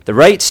The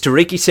Rights to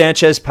Ricky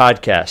Sanchez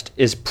podcast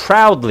is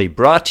proudly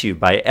brought to you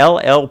by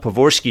LL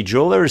Pavorsky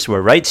Jewelers,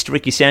 where Rights to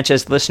Ricky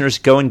Sanchez listeners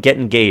go and get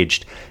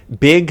engaged.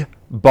 Big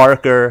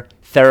Barker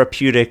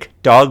Therapeutic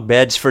Dog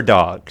Beds for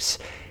Dogs.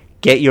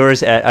 Get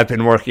yours at, I've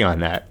been working on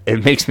that.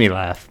 It makes me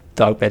laugh.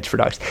 Dog Beds for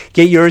Dogs.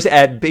 Get yours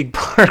at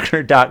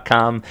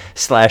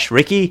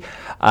bigbarker.com/Ricky.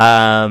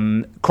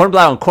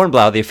 Kornblau &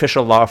 Kornblau, the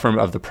official law firm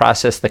of The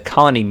Process, The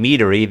Colony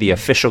Meadery, the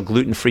official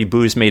gluten-free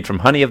booze made from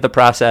honey of The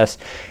Process,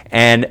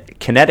 and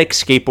Kinetic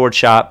Skateboard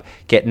Shop.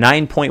 Get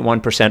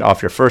 9.1%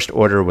 off your first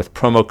order with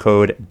promo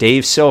code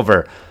Dave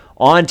Silver.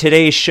 On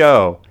today's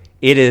show,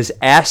 it is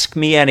Ask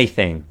Me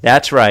Anything.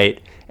 That's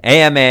right,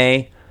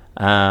 AMA.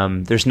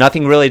 There's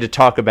nothing really to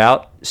talk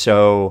about,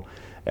 so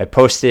I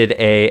posted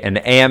an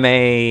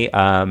AMA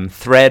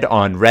thread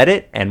on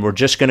Reddit, and we're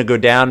just going to go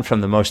down from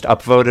the most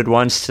upvoted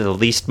ones to the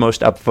least most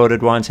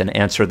upvoted ones and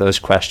answer those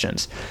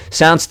questions.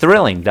 Sounds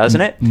thrilling,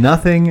 doesn't it?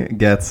 Nothing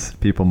gets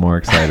people more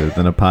excited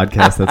than a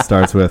podcast that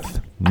starts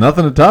with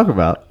nothing to talk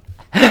about.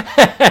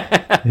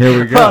 Here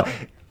we go. Well,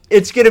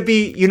 it's going to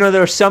be,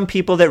 there are some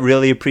people that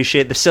really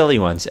appreciate the silly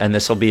ones, and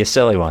this will be a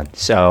silly one.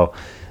 So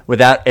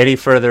without any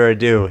further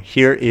ado,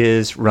 here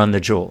is Run the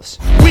Jewels.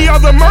 We are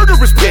the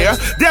murderers pair.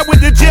 That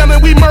with the jail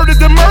and we murdered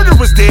the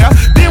murderers there.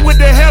 Then with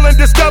the hell and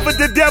discovered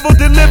the devil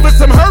delivered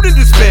some hurt and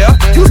despair.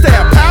 Used to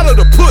have powder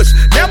to push.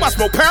 Now I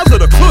smoke pounds of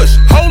the kush.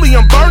 Holy,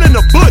 I'm burning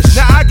the bush.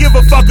 Now I give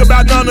a fuck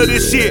about none of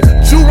this shit.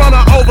 You run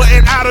her over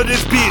and out of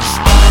this bitch.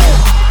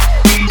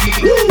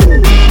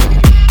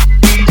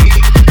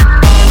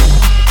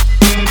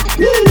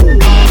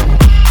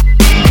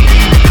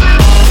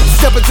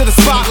 Step into the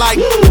spotlight.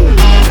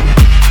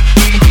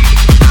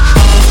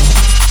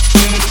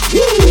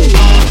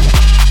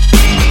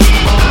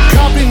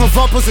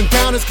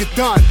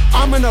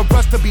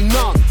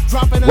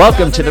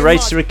 Welcome to the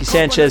Rights to Ricky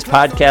Sanchez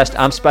podcast.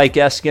 I'm Spike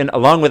Eskin,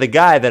 along with a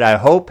guy that I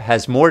hope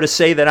has more to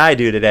say than I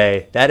do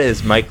today. That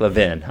is Mike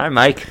Levin. Hi,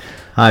 Mike.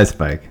 Hi,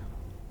 Spike.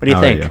 What do you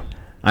think?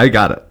 I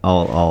got it.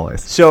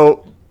 Always.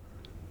 So,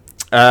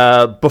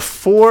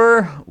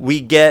 before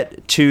we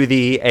get to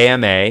the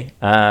AMA,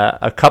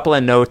 a couple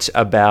of notes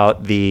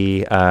about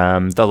the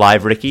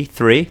Live Ricky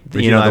 3.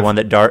 Ricky Live, the one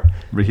that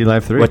Ricky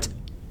Live 3.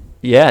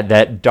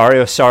 That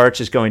Dario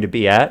Saric is going to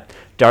be at.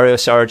 Dario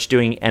Saric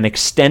doing an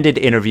extended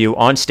interview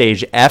on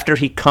stage after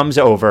he comes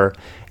over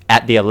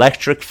at the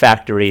Electric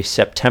Factory,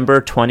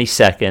 September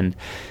 22nd.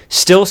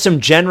 Still some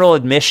general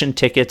admission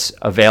tickets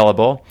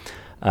available.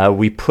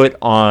 We put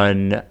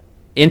on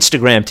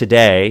Instagram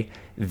today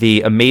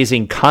the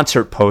amazing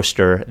concert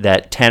poster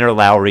that Tanner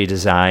Lowry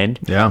designed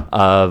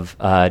of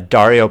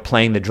Dario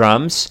playing the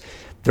drums.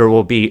 There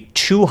will be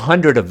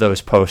 200 of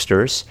those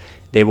posters.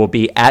 They will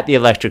be at the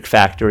Electric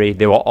Factory.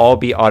 They will all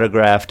be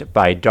autographed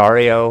by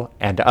Dario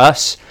and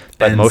us,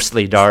 but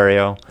mostly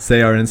Dario.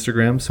 Say our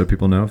Instagram so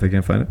people know if they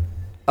can't find it.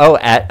 Oh,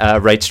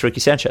 at Rights to Ricky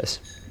Sanchez.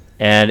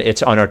 And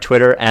it's on our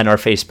Twitter and our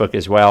Facebook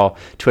as well.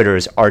 Twitter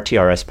is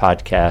RTRS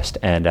Podcast,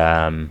 and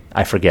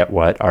I forget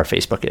what our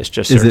Facebook is.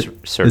 Just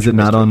search is it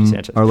not on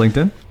our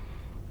LinkedIn?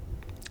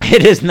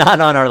 It is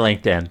not on our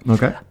LinkedIn.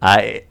 Okay.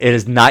 It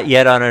is not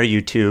yet on our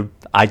YouTube.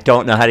 I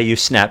don't know how to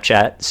use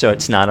Snapchat, so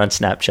it's not on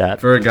Snapchat.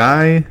 For a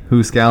guy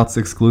who scouts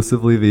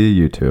exclusively via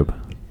YouTube,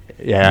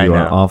 you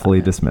are awfully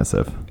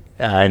dismissive.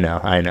 I know.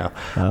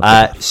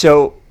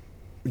 So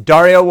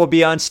Dario will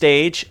be on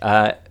stage.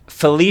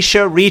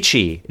 Felicia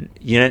Ricci,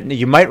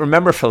 you might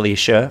remember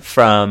Felicia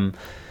from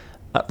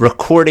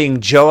recording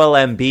Joel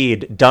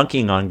Embiid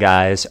dunking on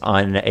guys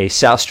on a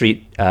South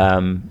Street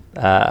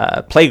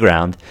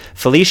playground.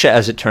 Felicia,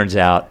 as it turns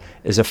out,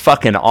 is a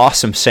fucking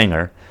awesome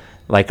singer.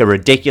 Like a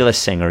ridiculous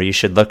singer. You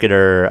should look at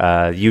her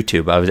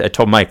YouTube. I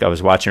told Mike I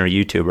was watching her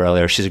YouTube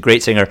earlier. She's a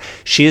great singer.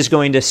 She is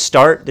going to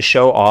start the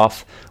show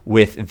off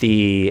with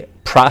the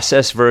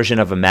Process version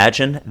of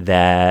Imagine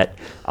that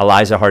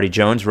Eliza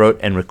Hardy-Jones wrote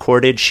and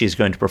recorded. She's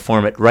going to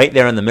perform it right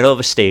there in the middle of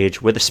a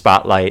stage with a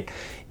spotlight.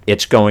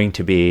 It's going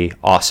to be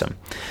awesome.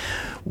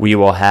 We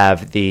will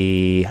have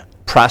the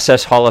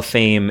Process Hall of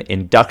Fame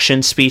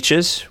induction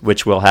speeches,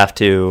 which we'll have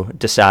to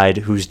decide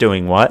who's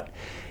doing what,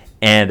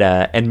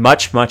 and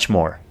much, much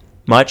more.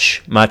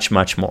 Much, much,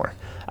 much more.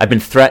 I've been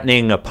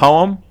threatening a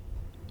poem.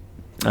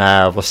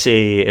 We'll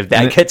see if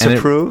that gets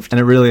approved. And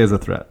it really is a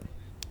threat.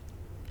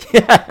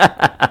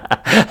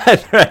 A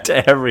threat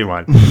to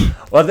everyone.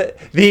 Well,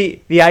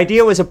 the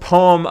idea was a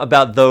poem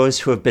about those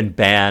who have been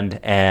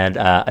banned, and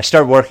I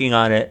started working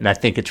on it, and I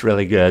think it's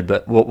really good,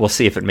 but we'll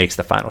see if it makes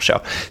the final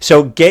show.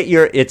 So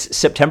it's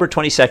September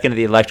 22nd at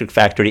the Electric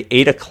Factory,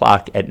 8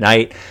 o'clock at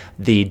night.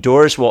 The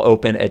doors will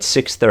open at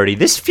 6:30.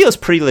 This feels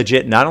pretty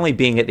legit, not only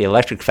being at the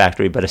Electric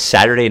Factory, but a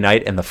Saturday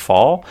night in the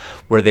fall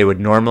where they would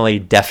normally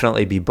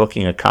definitely be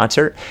booking a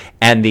concert,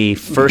 and the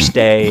first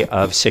day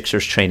of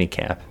Sixers training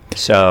camp.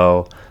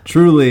 So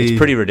truly, it's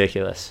pretty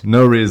ridiculous.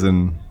 No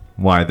reason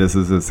why this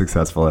is as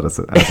successful as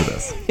it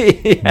is.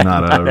 Yeah,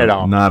 not at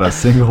all. Not a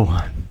single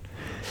one.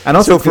 And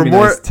also, for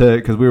more,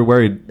 because we were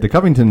worried, the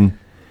Covington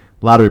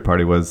lottery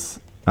party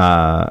was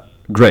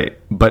great,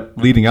 but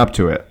leading up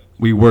to it,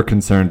 we were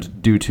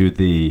concerned due to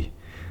the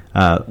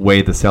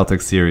way the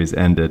Celtics series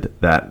ended,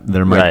 that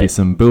there might be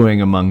some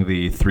booing among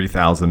the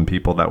 3,000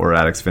 people that were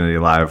at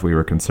Xfinity Live. We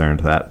were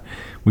concerned that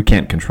we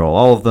can't control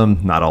all of them,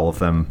 not all of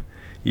them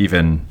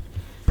even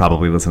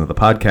probably listen to the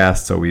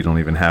podcast, so we don't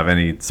even have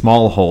any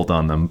small hold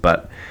on them,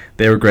 but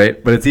they were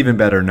great. But it's even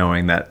better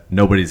knowing that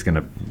nobody's going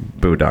to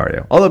boo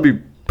Dario, although it'd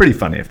be pretty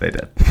funny if they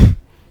did.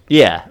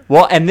 Yeah,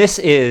 well, and this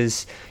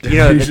is,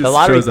 the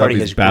lottery party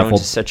has grown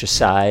baffled. to such a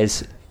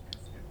size.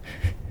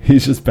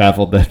 He's just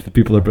baffled that the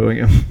people are booing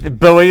him.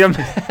 Booing him?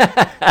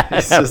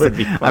 That would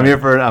be funny. I'm here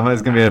for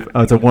it's going to be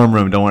it's a warm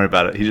room. Don't worry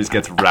about it. He just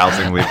gets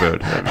rousingly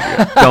booed.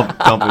 Don't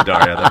boo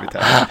Dario. That'd be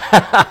tough.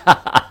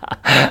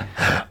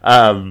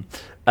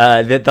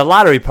 The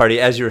lottery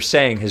party, as you were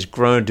saying, has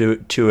grown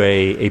to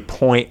a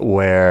point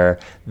where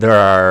there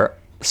are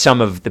some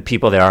of the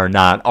people there are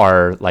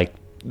like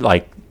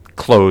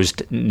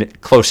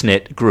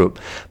close-knit group.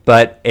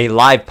 But a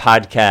live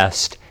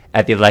podcast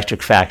at the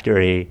Electric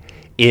Factory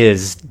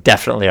is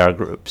definitely our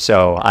group.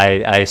 So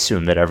I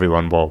assume that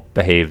everyone will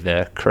behave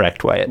the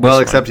correct way. Well,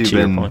 except you've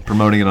been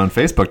promoting it on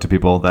Facebook to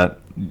people that,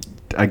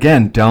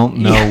 again, don't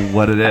know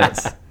what it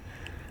is.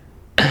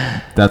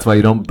 That's why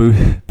you don't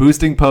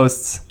boosting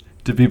posts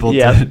to people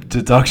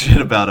to talk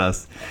shit about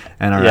us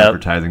and our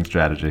advertising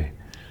strategy.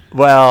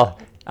 Well,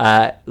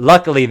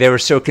 luckily they were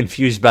so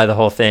confused by the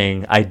whole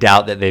thing, I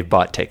doubt that they've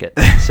bought tickets.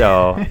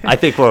 So I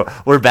think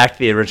we're back to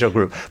the original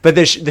group. But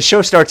the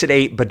show starts at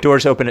 8, but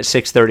doors open at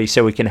 6:30,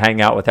 so we can hang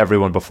out with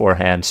everyone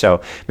beforehand. So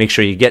make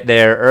sure you get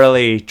there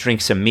early, drink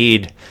some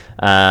mead,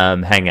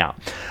 hang out.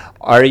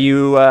 Are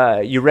you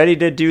ready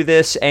to do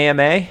this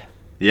AMA?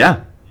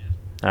 Yeah.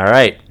 All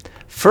right.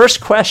 First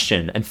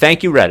question, and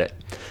thank you, Reddit.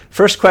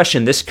 First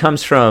question, this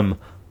comes from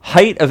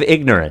Height of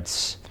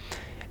Ignorance.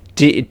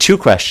 2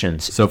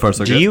 questions. So far,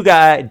 so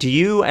good. Do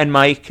you and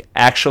Mike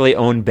actually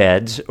own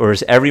beds, or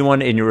is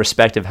everyone in your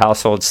respective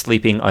households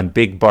sleeping on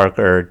big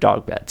Barker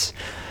dog beds?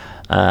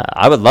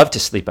 I would love to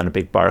sleep on a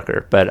big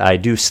Barker, but I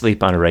do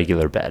sleep on a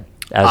regular bed,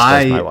 as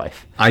does my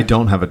wife. I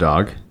don't have a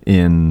dog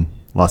in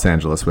Los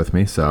Angeles with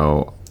me,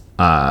 so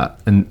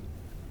and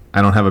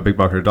I don't have a big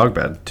Barker dog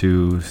bed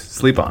to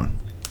sleep on,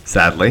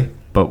 sadly.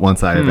 But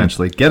once I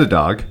eventually get a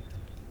dog,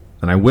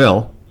 then I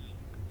will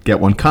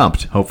get one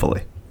comped,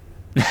 hopefully.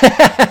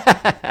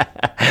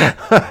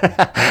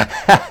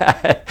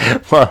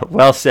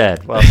 Well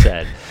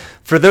said.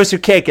 For those who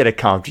can't get a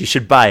comp, you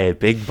should buy a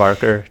big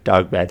Barker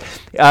dog bed.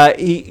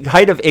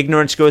 Height of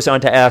Ignorance goes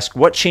on to ask,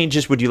 what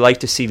changes would you like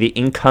to see the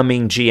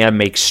incoming GM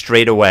make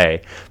straight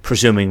away?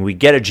 Presuming we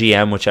get a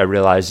GM, which I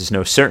realize is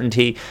no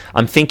certainty.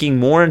 I'm thinking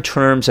more in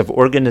terms of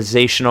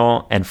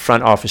organizational and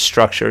front office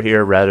structure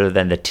here rather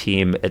than the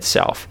team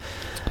itself.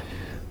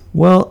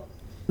 Well,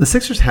 the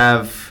Sixers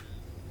have...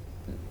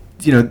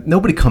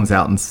 nobody comes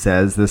out and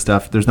says this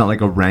stuff. There's not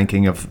like a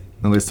ranking of,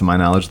 at least to my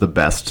knowledge, the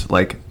best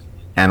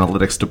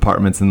analytics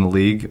departments in the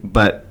league.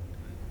 But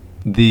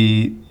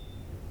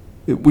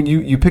when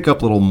you pick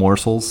up little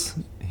morsels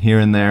here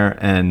and there,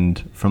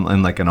 and from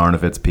like an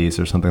Arnovitz piece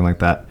or something like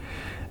that,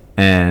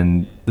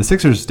 and the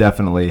Sixers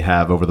definitely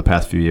have over the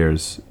past few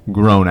years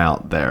grown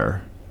out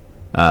their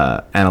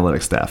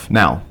analytics staff.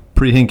 Now,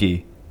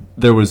 pre-Hinkie,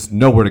 there was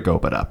nowhere to go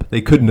but up.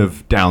 They couldn't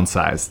have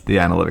downsized the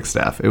analytics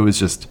staff. It was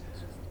just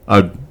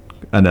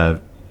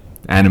an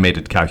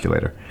animated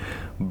calculator,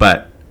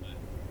 but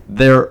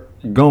they're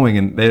going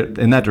in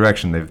that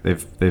direction.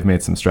 They've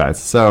made some strides.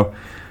 So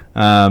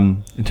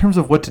in terms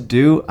of what to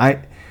do, I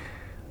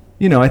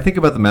think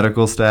about the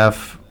medical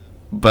staff,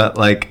 but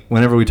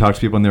whenever we talk to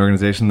people in the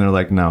organization, they're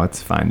like, no,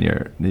 it's fine.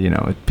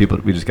 People,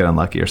 we just get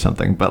unlucky or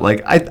something. But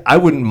I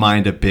wouldn't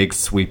mind a big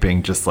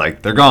sweeping, just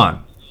they're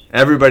gone,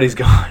 everybody's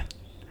gone.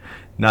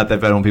 Not that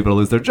I don't want people to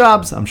lose their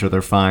jobs. I'm sure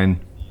they're fine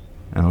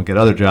and they'll get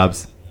other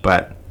jobs,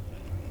 but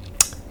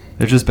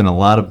there's just been a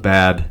lot of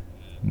bad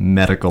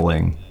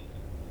medicaling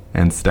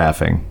and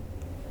staffing,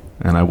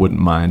 and I wouldn't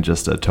mind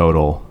just a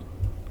total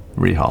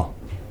rehaul.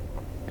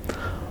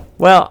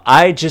 Well,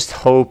 I just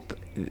hope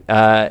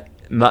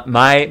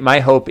my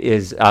hope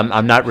is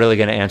I'm not really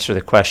going to answer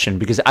the question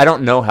because I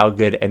don't know how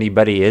good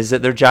anybody is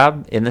at their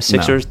job in the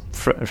Sixers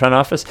front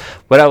office.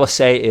 What I will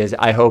say is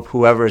I hope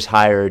whoever is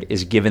hired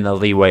is given the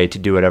leeway to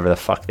do whatever the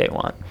fuck they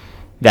want.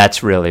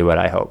 That's really what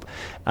I hope.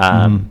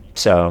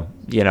 So,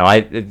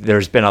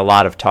 there's been a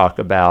lot of talk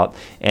about,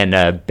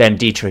 and Ben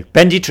Dietrich.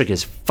 Ben Dietrich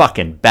is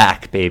fucking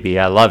back, baby.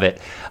 I love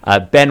it.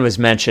 Ben was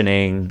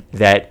mentioning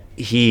that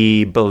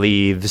he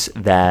believes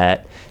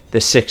that the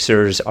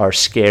Sixers are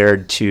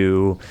scared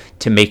to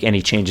make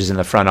any changes in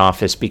the front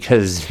office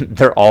because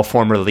they're all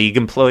former league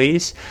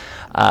employees.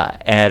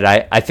 And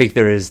I think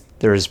there is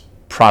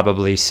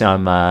probably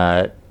some,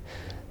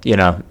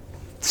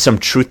 some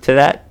truth to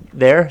that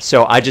there.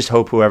 So I just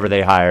hope whoever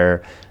they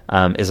hire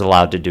is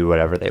allowed to do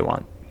whatever they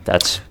want.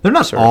 They're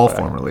not all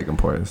former league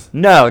employees.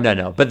 No.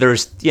 But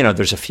there's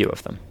a few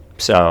of them.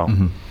 So,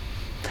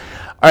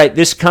 All right,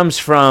 this comes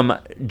from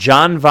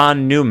John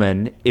Von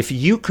Neumann. If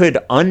you could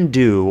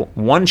undo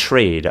one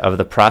trade of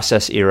the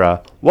process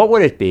era, what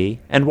would it be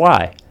and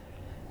why?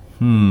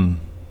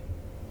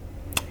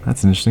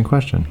 That's an interesting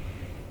question.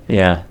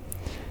 Yeah.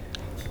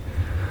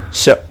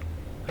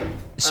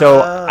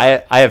 So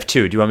I have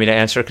two. Do you want me to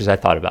answer? Because I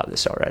thought about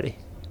this already.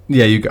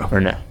 Yeah, you go. Or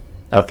no?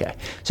 Okay.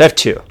 So I have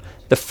two.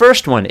 The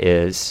first one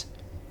is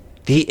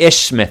the Ish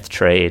Smith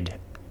trade.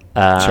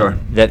 Sure.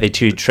 That they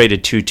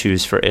traded 2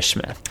 for Ish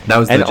Smith. That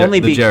was and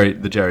the Jerry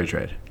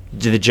trade.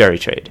 The Jerry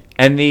trade.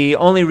 And the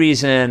only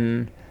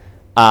reason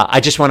I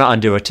just want to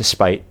undo it to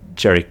spite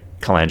Jerry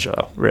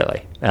Colangelo,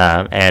 really.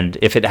 And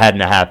if it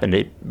hadn't happened,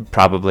 it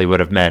probably would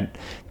have meant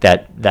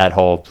that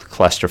whole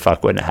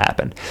clusterfuck wouldn't have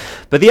happened.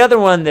 But the other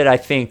one that I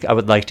think I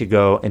would like to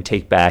go and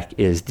take back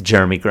is the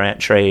Jeremy Grant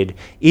trade.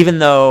 Even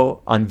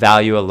though on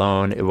value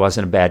alone it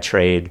wasn't a bad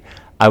trade,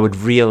 I would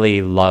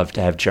really love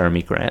to have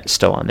Jeremy Grant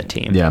still on the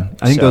team. Yeah,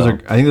 I think those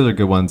are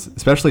good ones,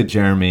 especially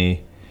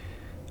Jeremy.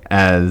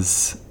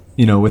 As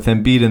you know, with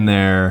Embiid in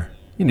there,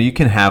 you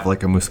can have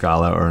like a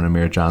Muscala or an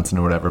Amir Johnson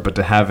or whatever, but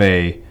to have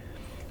a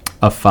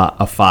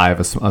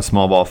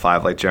small ball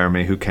five like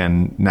Jeremy, who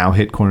can now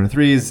hit corner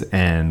threes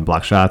and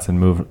block shots and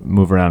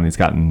move around, and he's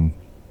gotten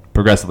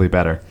progressively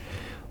better,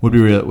 would be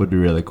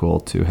really cool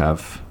to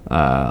have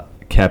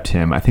kept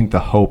him. I think the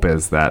hope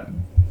is that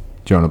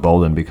Jonah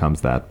Bolden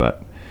becomes that,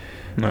 but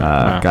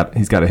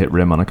he's got to hit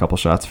rim on a couple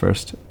shots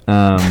first.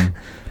 The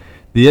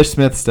Ish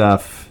Smith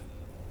stuff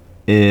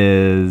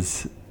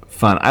is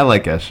fun. I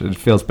like Ish. It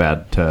feels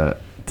bad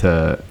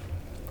to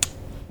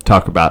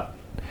talk about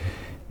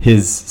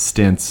his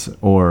stints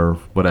or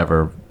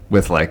whatever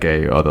with like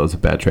that was a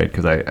bad trade,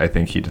 because I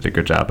think he did a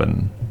good job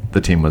and the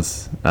team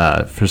was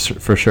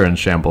for sure in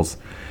shambles,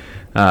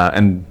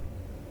 and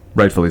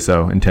rightfully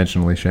so,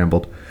 intentionally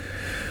shambled.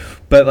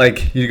 But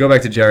like, you go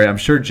back to Jerry, I'm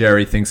sure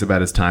Jerry thinks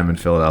about his time in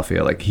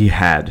Philadelphia. Like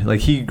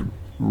he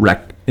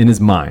wrecked in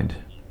his mind.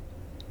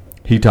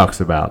 He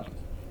talks about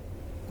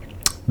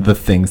the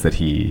things that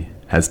he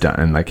has done,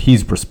 and like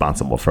he's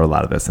responsible for a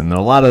lot of this, and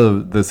a lot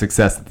of the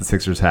success that the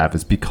Sixers have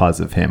is because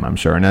of him, I'm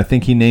sure. And I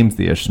think he names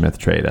the Ish Smith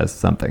trade as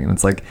something, and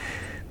it's like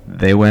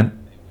they went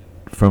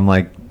from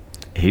like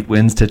 8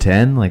 wins to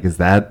 10. Like, is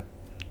that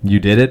you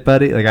did it,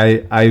 buddy? Like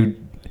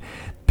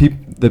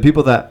the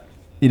people that,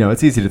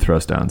 it's easy to throw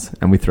stones,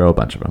 and we throw a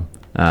bunch of them.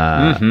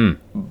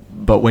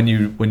 But when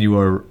you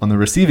are on the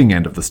receiving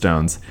end of the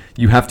stones,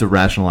 you have to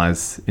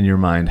rationalize in your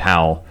mind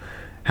how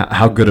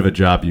good of a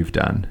job you've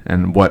done,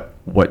 and what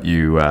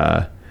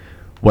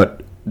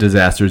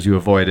disasters you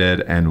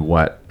avoided, and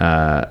what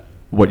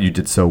you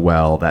did so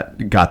well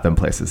that got them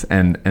places.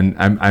 And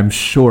I'm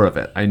sure of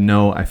it.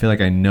 I feel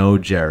like I know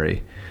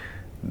Jerry,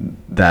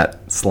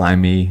 that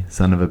slimy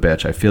son of a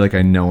bitch. I feel like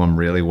I know him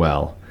really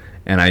well,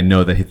 and I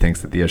know that he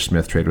thinks that the Ish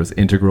Smith trade was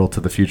integral to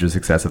the future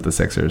success of the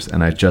Sixers,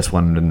 and I just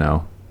want him to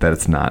know that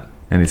it's not,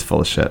 and he's full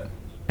of shit,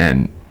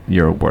 and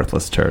you're a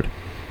worthless turd.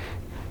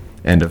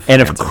 End of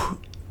answer.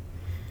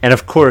 And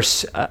of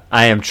course,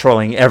 I am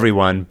trolling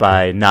everyone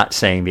by not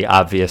saying the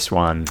obvious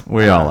one.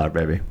 We all are,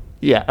 baby.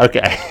 Yeah,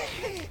 okay.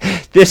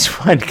 This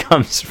one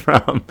comes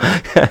from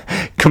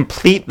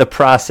Complete the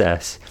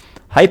Process.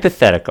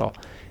 Hypothetical.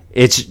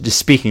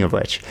 Speaking of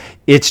which,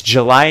 it's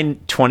July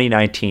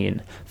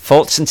 2019.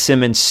 Fultz and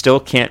Simmons still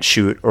can't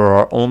shoot or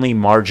are only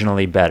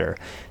marginally better.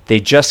 They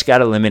just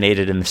got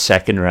eliminated in the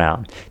second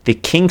round. The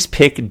Kings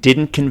pick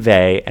didn't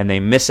convey, and they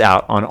miss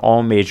out on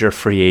all major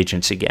free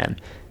agents again.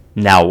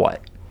 Now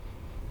what?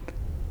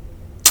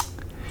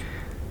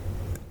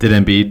 Did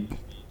Embiid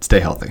stay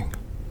healthy?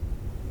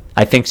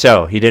 I think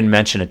so. He didn't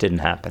mention it didn't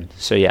happen.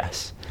 So,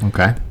 yes.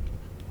 Okay.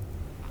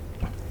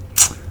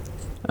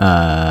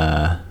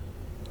 I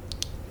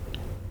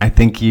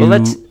think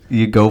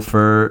you go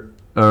for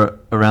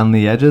around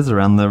the edges,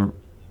 around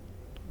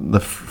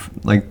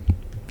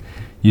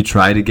you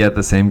try to get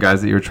the same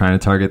guys that you were trying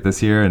to target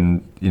this year,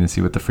 and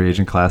see what the free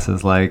agent class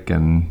is like.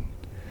 And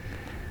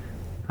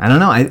I don't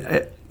know.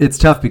 It's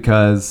tough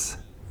because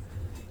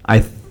I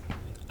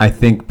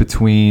think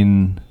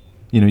between,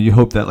 you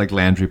hope that like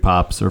Landry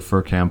pops or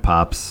Furcam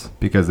pops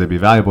because they'd be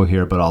valuable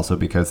here, but also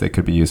because they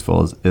could be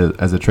useful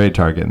as a trade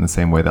target, in the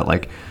same way that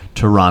like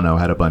Toronto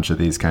had a bunch of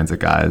these kinds of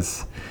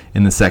guys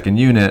in the second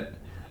unit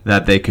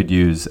that they could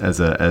use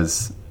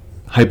as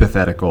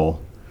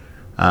hypothetical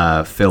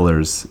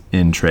fillers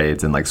in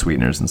trades and like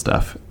sweeteners and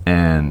stuff.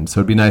 And so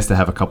it'd be nice to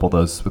have a couple of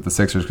those with the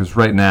Sixers, because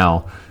right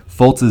now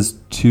Fultz is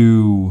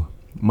too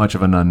much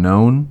of an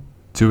unknown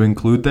to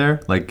include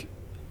there. Like,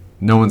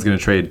 no one's going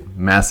to trade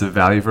massive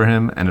value for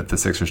him, and if the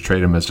Sixers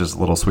trade him as just a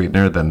little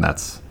sweetener, then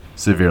that's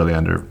severely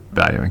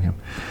undervaluing him.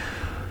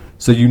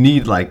 So you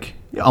need like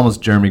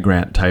almost Jeremy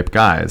Grant type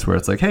guys, where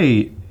it's like,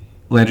 hey,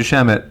 Landry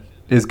Shamet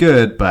is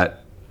good,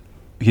 but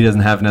he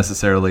doesn't have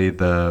necessarily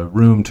the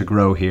room to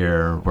grow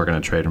here. We're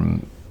going to trade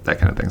him, that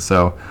kind of thing.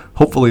 So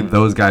hopefully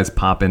those guys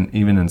pop in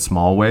even in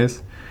small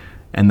ways,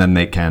 and then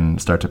they can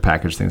start to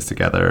package things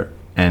together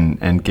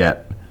and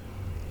get,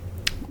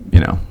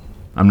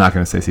 I'm not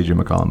going to say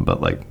CJ McCollum,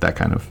 but like that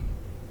kind of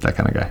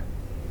guy.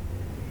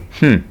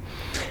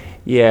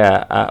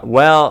 Yeah.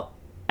 Well,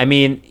 I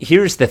mean,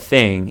 here's the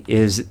thing: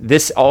 is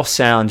this all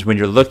sounds, when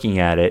you're looking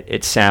at it,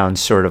 it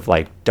sounds sort of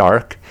like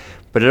dark,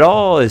 but it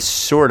all is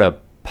sort of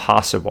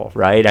possible,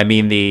 right? I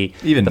mean, the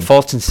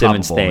Fultz and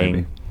Simmons thing.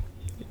 Maybe.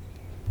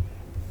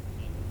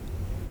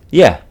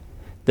 Yeah.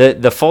 The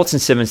Fultz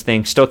and Simmons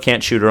thing, still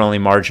can't shoot or only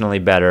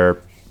marginally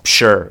better.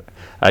 Sure.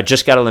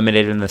 Just got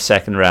eliminated in the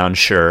second round.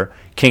 Sure.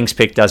 King's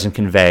pick doesn't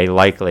convey,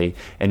 likely,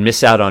 and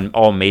miss out on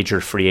all major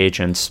free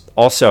agents.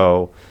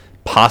 Also,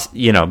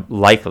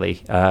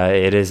 likely.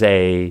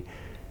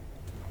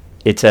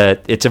 It's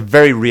a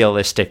very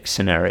realistic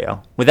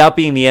scenario. Without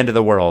being the end of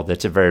the world,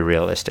 it's a very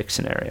realistic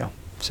scenario.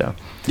 So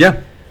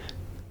yeah,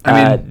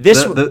 I mean,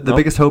 the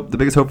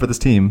biggest hope for this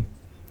team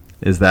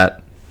is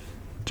that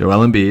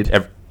Joel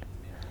Embiid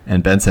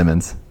and Ben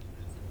Simmons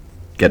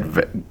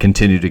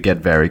continue to get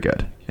very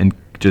good and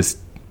just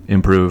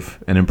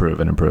improve and improve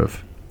and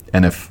improve.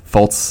 And if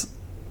Fultz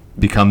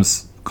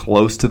becomes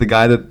close to the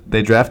guy that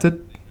they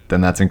drafted, then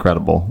that's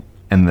incredible,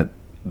 and that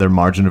their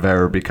margin of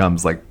error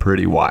becomes like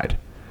pretty wide.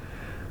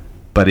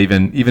 But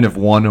even if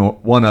one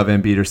of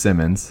Embiid or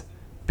Simmons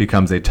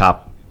becomes a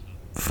top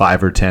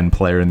 5 or 10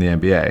 player in the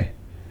NBA,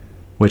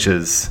 which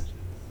is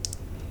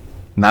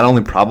not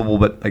only probable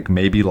but like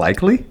maybe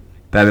likely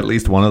that at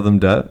least one of them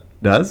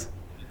does,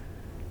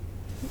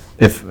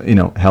 if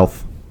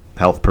health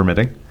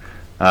permitting,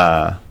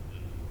 then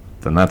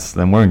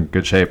we're in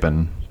good shape,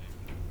 and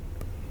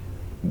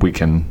we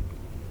can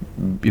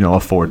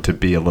afford to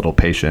be a little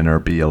patient or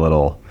be a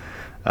little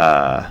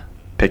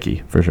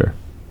picky for sure.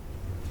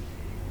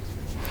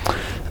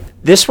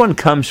 This one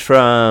comes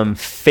from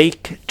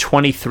Fake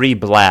 23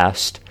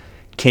 Blast.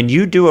 Can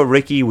you do a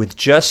Ricky with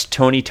just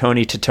Tony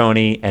to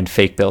Tony and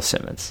fake Bill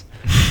Simmons?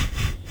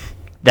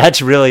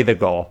 That's really the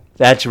goal.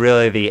 That's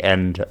really the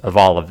end of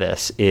all of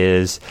this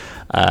is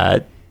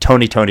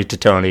Tony to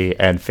Tony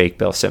and fake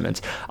Bill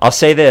Simmons. I'll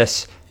say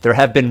this. There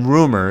have been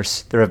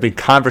rumors, there have been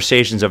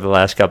conversations over the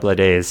last couple of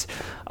days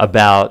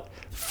about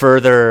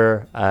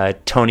further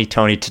Tony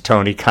to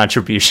Tony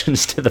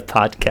contributions to the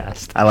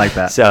podcast. I like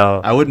that.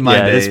 So I wouldn't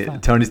mind a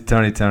Tony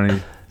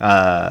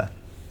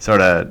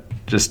sort of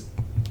just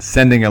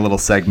sending a little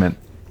segment.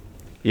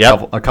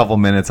 Yep. A couple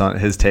minutes on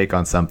his take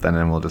on something,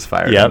 and we'll just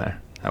fire it in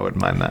there. I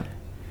wouldn't mind that.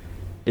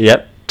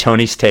 Yep.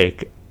 Tony's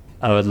take.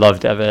 I would love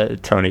to have a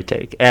Tony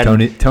take. And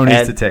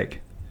Tony's to take.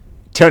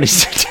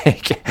 Tony's to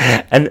take.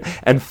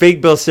 And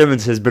fake Bill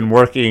Simmons has been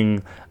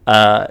working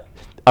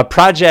a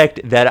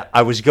project that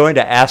I was going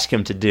to ask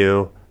him to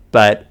do,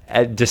 but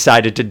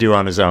decided to do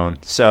on his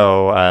own.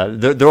 So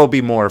there will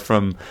be more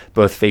from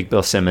both fake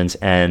Bill Simmons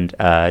and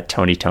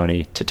Tony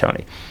to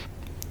Tony.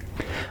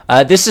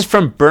 This is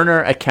from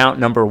burner account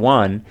number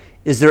 1.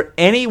 Is there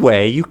any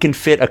way you can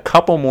fit a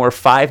couple more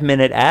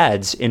 5-minute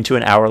ads into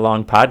an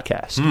hour-long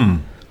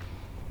podcast?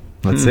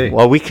 Let's see.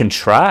 Well, we can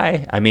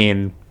try. I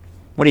mean,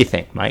 what do you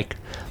think, Mike?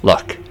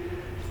 Look,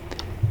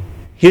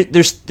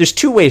 there's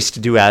 2 ways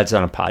to do ads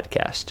on a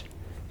podcast.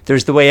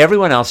 There's the way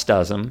everyone else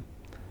does them,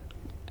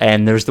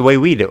 and there's the way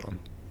we do them.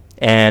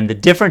 And the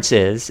difference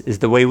is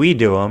the way we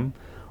do them,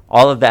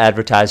 all of the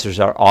advertisers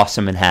are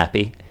awesome and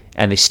happy,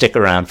 and they stick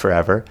around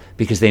forever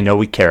because they know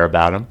we care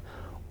about them.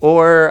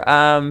 Or,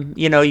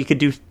 you could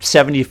do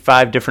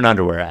 75 different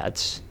underwear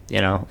ads,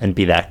 and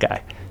be that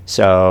guy.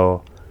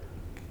 So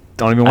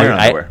don't even wear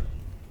underwear.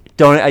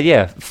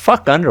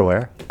 Fuck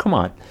underwear. Come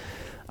on.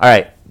 All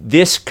right.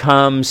 This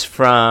comes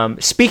from,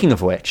 speaking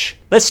of which,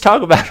 let's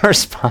talk about our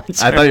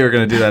sponsor. I thought you were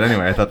going to do that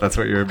anyway. I thought that's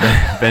what you were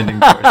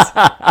bending towards.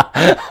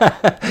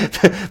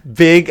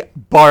 Big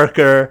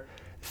Barker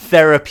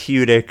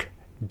Therapeutic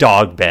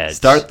Dog Beds.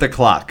 Start the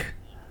clock.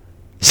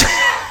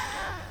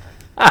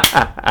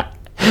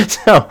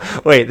 So,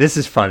 wait, this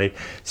is funny.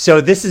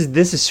 So this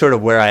is sort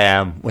of where I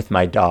am with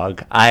my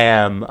dog.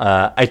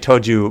 I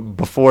told you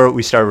before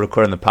we started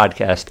recording the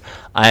podcast,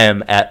 I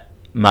am at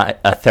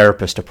a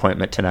therapist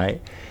appointment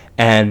tonight.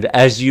 And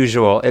as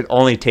usual, it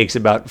only takes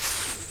about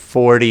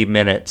 40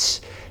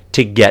 minutes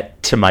to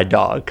get to my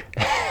dog.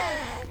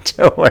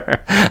 To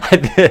where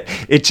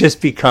it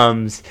just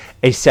becomes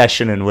a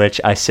session in which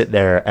I sit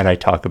there and I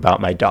talk about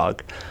my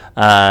dog.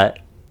 How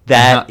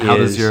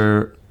does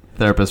your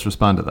therapist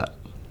respond to that?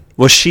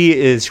 Well, she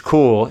is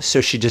cool,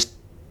 so she just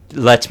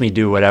lets me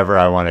do whatever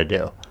I want to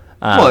do.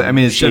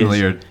 It's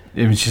generally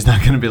she's not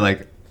going to be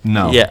like,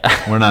 no,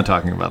 we're not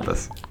talking about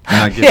this. You're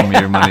not giving me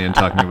your money and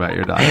talking about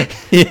your dog.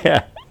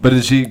 Yeah. But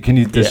does she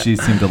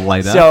seem to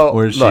light up,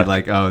 or is she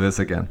like, oh, this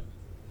again?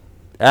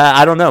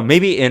 I don't know.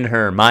 Maybe in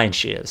her mind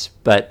she is,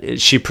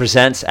 but she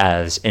presents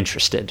as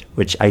interested,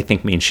 which I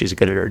think means she's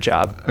good at her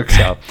job. Okay.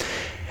 So,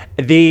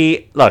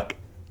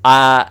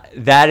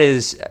 that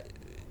is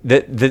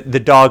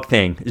the dog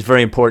thing is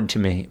very important to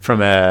me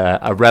from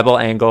a rebel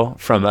angle,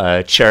 from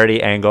a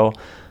charity angle,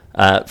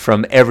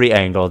 from every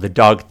angle. The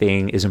dog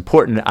thing is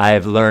important. I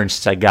have learned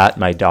since I got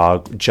my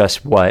dog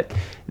just what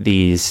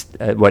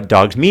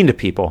dogs mean to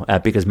people,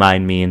 because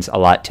mine means a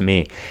lot to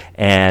me.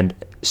 And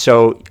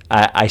so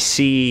I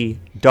see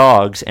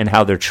dogs and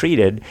how they're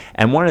treated,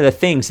 and one of the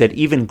things that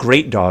even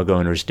great dog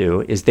owners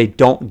do is they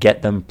don't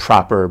get them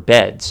proper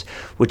beds,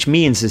 which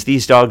means as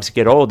these dogs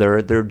get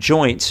older, their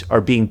joints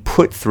are being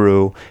put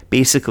through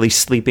basically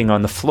sleeping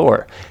on the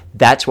floor.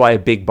 That's why a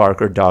Big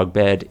Barker dog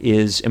bed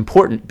is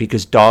important,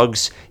 because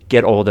dogs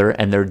get older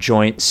and their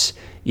joints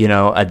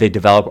they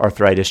develop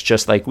arthritis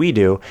just like we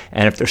do.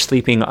 And if they're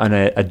sleeping on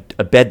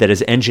a bed that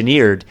is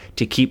engineered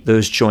to keep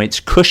those joints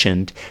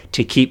cushioned,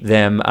 to keep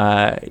them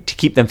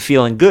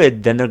feeling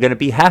good, then they're going to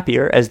be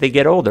happier as they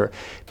get older.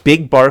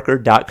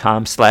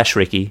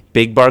 BigBarker.com/Ricky.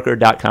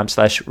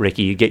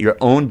 BigBarker.com/Ricky. You get your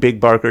own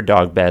Big Barker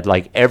dog bed,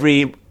 like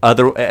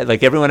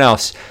everyone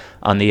else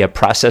on the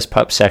Process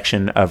Pup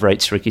section of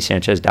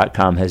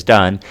RightsRickySanchez.com has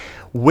done,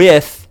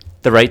 with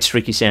the Rights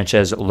Ricky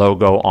Sanchez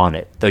logo on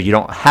it. Though you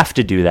don't have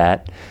to do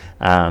that.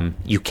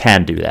 You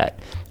can do that.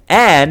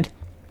 And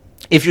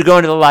if you're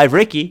going to the Live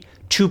Ricky,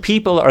 2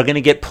 people are going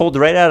to get pulled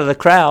right out of the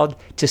crowd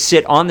to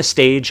sit on the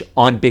stage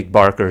on Big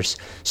Barkers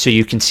so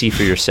you can see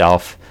for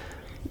yourself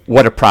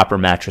what a proper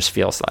mattress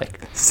feels like.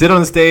 Sit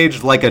on the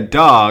stage like a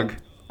dog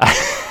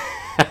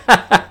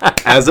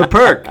as a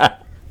perk.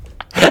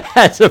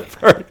 As a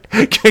perk.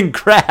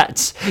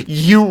 Congrats.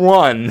 You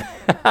won.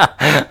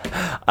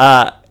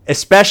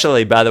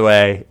 Especially, by the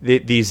way,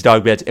 these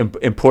dog beds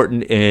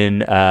important in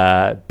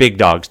big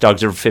dogs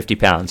over 50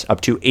 pounds.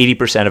 Up to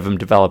 80% of them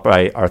develop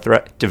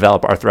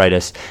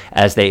arthritis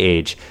as they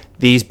age.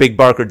 These Big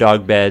Barker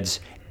dog beds,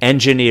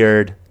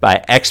 engineered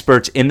by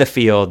experts in the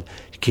field,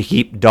 to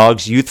keep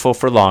dogs youthful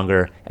for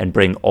longer and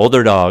bring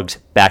older dogs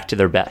back to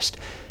their best.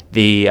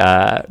 The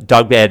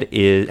dog bed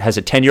has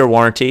a 10-year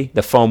warranty.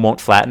 The foam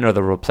won't flatten, or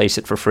they'll replace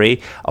it for free.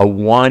 A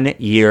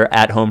 1-year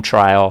at-home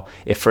trial.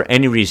 If for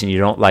any reason you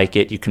don't like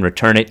it, you can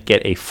return it,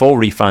 get a full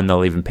refund.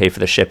 They'll even pay for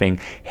the shipping.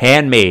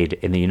 Handmade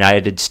in the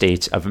United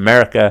States of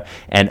America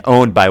and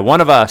owned by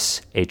one of us,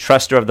 a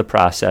truster of the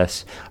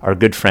process, our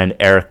good friend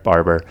Eric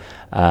Barber.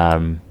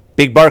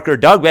 Big Barker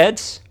dog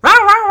beds.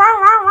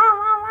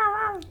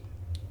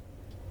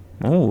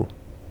 Oh,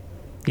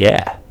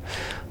 yeah.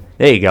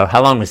 There you go.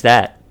 How long was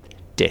that,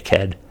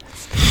 dickhead?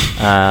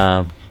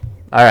 All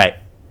right.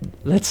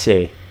 Let's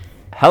see.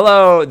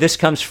 Hello. This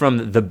comes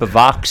from the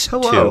Bavox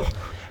 2.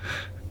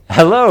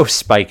 Hello,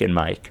 Spike and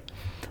Mike.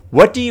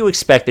 What do you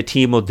expect the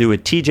team will do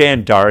with TJ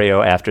and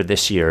Dario after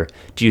this year?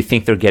 Do you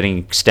think they're getting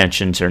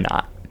extensions or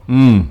not?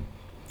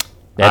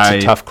 That's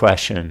a tough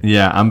question.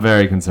 Yeah, I'm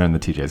very concerned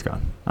that TJ's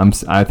gone.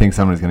 I think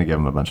somebody's going to give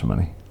him a bunch of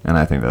money, and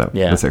I think that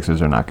the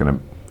Sixers are going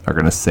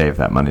to save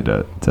that money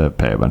to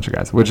pay a bunch of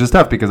guys, which is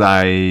tough because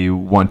I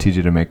want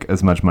TJ to make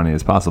as much money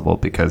as possible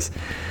because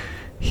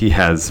he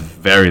has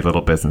very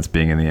little business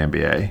being in the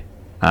NBA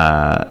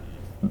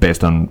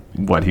based on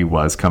what he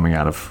was coming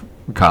out of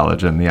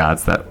college and the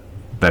odds that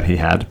he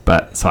had.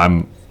 But so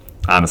I'm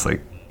honestly,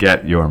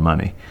 get your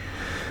money.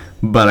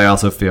 But I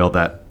also feel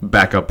that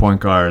backup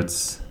point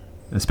guards,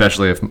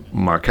 especially if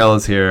Markelle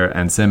is here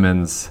and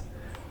Simmons,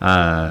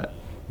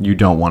 you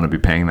don't want to be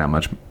paying that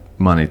much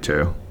money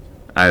to.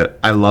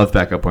 I love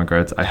backup point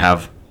guards. I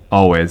have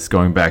always,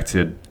 going back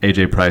to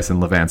AJ Price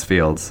and Levance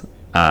Fields.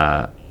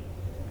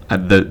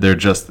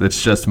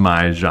 It's just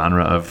my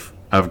genre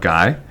of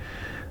guy.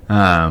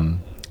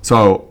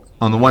 So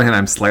on the one hand,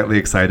 I'm slightly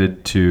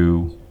excited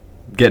to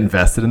get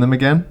invested in them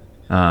again,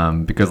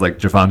 because like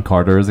Javon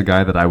Carter is a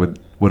guy that I would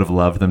have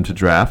loved them to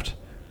draft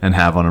and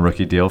have on a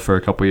rookie deal for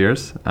a couple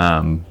years.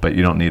 But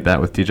you don't need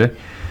that with TJ.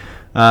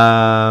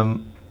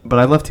 But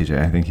I love TJ.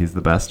 I think he's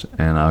the best,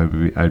 and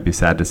I'd be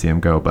sad to see him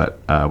go, but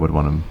I would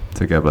want him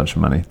to get a bunch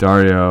of money.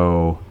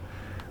 Dario,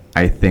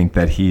 I think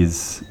that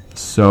he's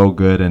so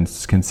good and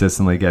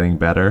consistently getting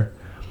better.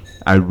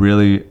 I've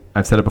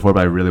said it before, but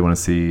I really want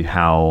to see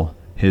how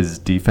his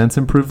defense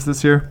improves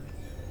this year,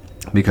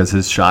 because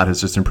his shot has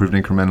just improved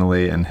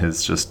incrementally, and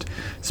his just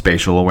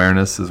spatial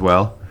awareness as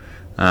well.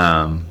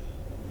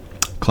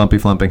 Clumpy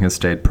flumping has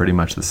stayed pretty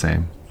much the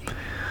same.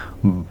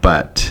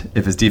 But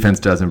if his defense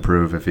does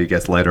improve, if he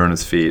gets lighter on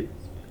his feet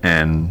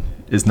and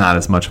is not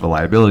as much of a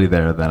liability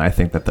there, then I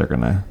think that they're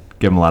going to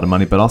give him a lot of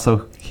money. But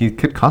also, he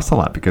could cost a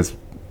lot because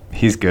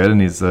he's good and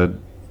he's a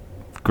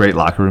great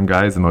locker room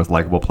guy. He's the most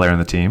likable player on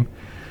the team.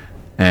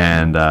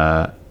 And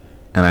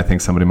I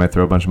think somebody might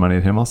throw a bunch of money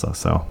at him also.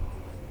 So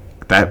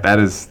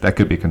that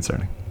could be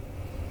concerning.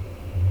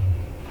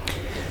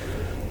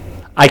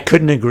 I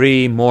couldn't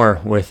agree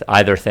more with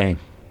either thing.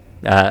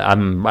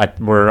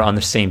 We're on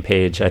the same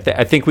page.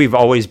 I think we've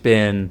always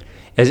been,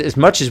 as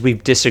much as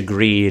we've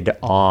disagreed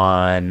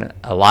on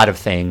a lot of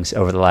things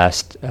over the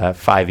last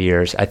 5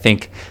 years, I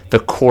think the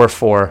core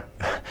four,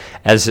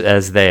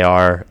 as they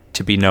are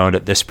to be known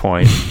at this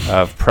point,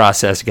 of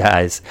process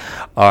guys,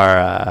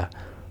 are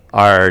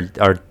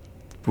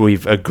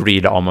we've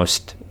agreed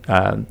almost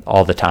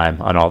all the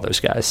time on all those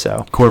guys.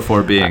 So core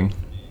four being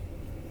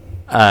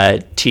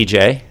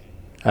TJ,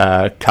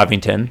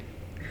 Covington,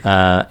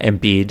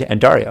 Embiid,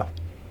 and Dario.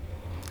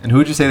 And who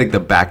would you say like the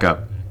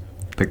backup,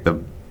 like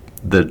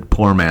the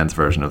poor man's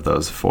version of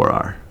those four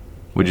are?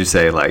 Would you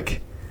say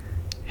like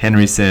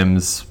Henry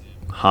Sims,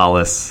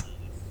 Hollis,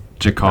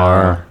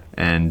 Jakar,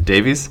 and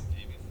Davies?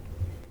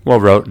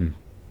 Well, Roten.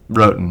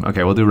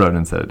 Okay, we'll do Roten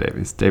instead of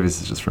Davies.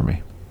 Davies is just for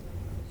me.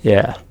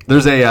 Yeah.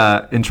 There's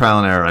a in Trial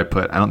and Error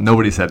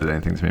nobody said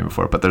anything to me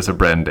before, but there's a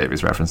Brandon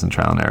Davies reference in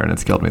Trial and Error, and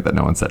it's killed me that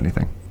no one said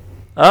anything.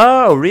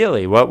 Oh,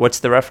 really? What's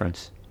the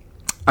reference?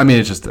 I mean,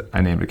 it's just I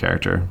named a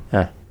character.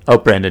 Oh,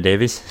 Brandon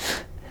Davies.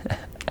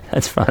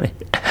 That's funny.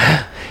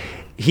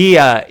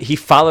 He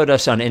followed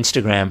us on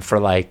Instagram for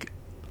like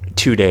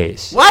 2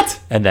 days. What?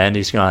 And then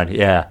he's gone.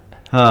 Yeah.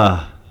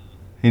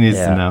 He needs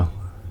to know.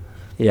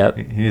 Yep.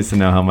 He needs to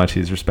know how much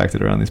he's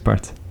respected around these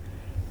parts.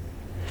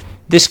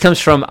 This comes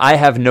from I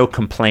Have No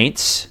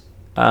Complaints.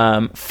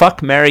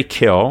 Fuck, marry,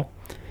 kill.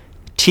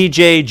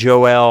 TJ,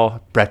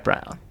 Joel, Brett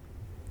Brown.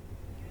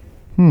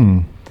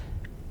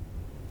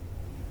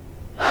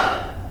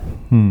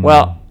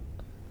 Well,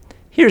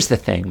 here's the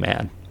thing,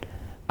 man.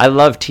 I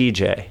love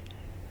TJ,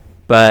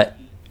 but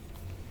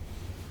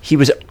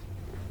his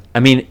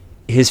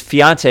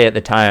fiance at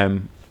the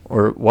time,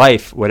 or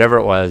wife, whatever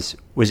it was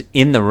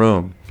in the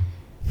room,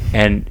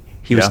 and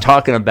he was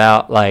talking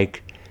about they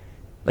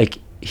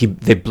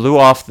blew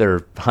off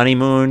their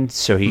honeymoon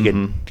so he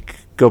could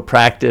go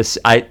practice.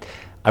 I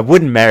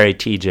wouldn't marry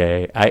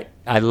TJ.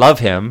 I love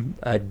him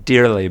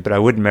dearly, but I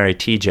wouldn't marry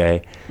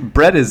TJ.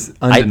 Brett is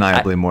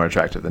undeniably more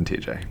attractive than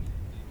TJ.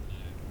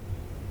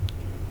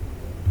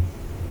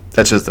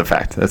 That's just a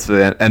fact. That's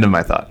the end of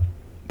my thought.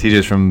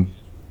 TJ's from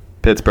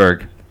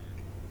Pittsburgh,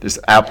 just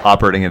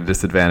operating at a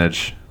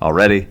disadvantage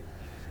already.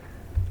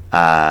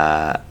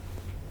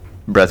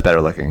 Brett's better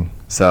looking.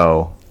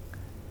 So,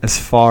 as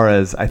far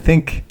as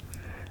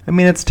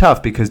it's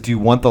tough because do you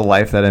want the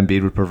life that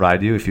Embiid would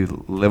provide you if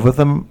you live with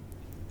him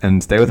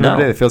and stay with him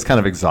every day? It feels kind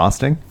of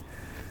exhausting.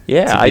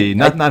 Yeah,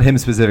 not him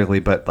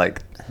specifically, but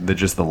like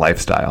the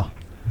lifestyle.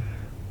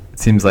 It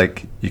seems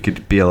like you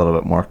could be a little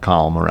bit more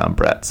calm around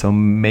Brett. So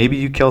maybe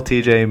you kill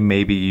TJ,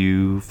 maybe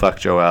you fuck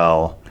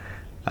Joel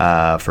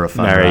for a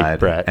fun ride,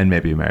 Brett. And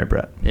maybe you marry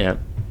Brett. Yeah.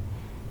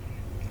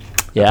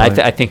 Yeah,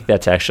 I think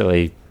that's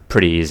actually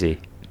pretty easy.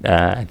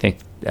 I think.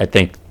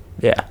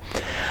 Yeah.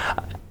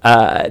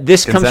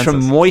 This comes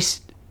from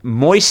Moist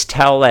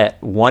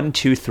Towlette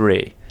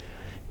 123.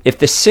 If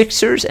the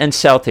Sixers and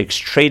Celtics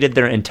traded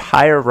their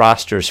entire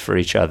rosters for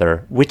each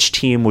other, which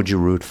team would you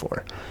root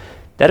for?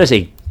 That is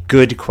a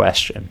good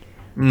question.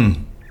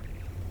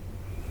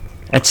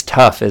 That's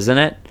tough, isn't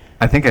it?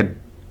 I think I'd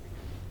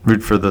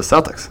root for the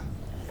Celtics.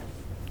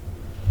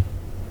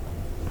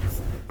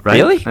 Right?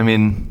 Really? I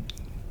mean,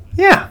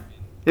 yeah.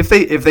 If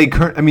I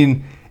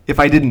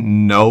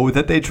didn't know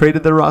that they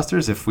traded their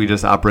rosters, if they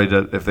just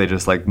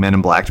like Men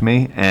in Blacked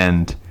me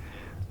and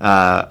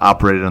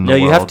operated on the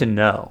world. No, you have to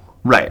know.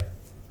 Right.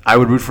 I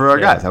would root for our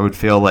guys. I would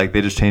feel like they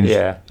just changed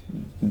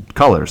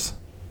colors.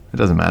 It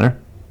doesn't matter.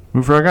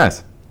 Root for our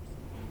guys.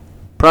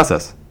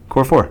 Process.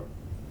 Core 4.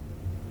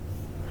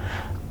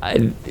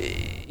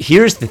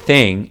 Here's the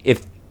thing.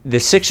 If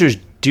the Sixers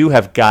do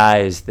have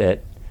guys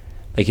that,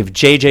 like if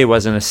JJ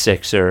wasn't a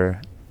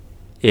Sixer,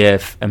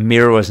 if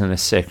Amir wasn't a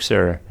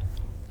Sixer,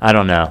 I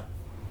don't know.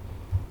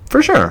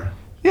 For sure.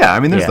 Yeah,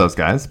 there's those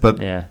guys, but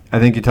I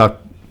think you talk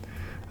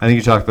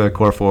the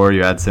core 4,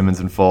 you add Simmons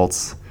and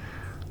Fultz.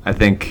 I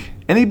think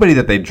anybody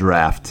that they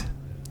draft,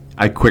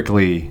 I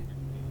quickly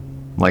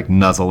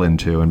nuzzle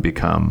into and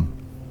become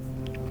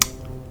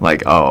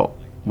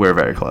we're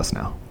very close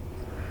now.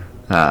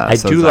 I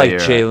do like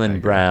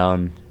Jaylen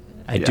Brown.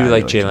 I do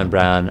like Jaylen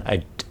Brown.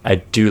 I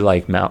do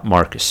like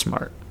Marcus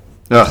Smart.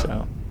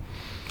 So.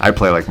 I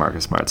play like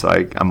Marcus Smart, so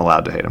I'm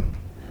allowed to hate him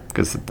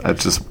because I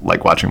just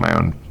like watching my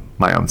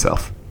own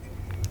self.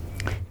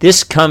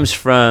 This comes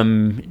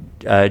from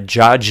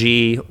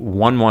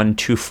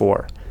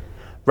Jaji1124.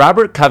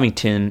 Robert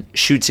Covington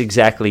shoots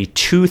exactly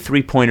 2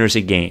 3-pointers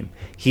a game.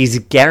 He's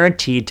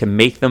guaranteed to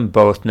make them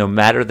both no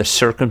matter the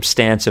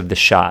circumstance of the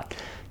shot.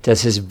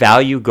 Does his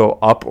value go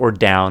up or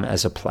down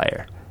as a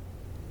player?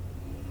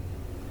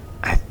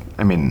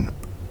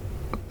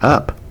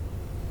 Up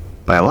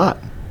by a lot.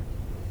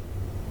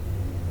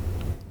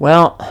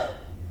 Well,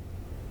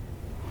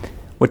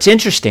 what's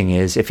interesting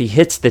is if he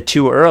hits the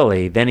 2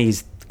 early, then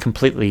he's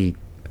completely...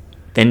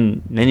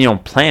 Then you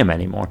don't play him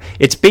anymore.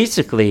 It's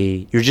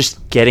basically you're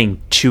just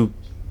getting two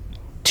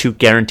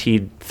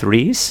guaranteed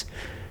threes.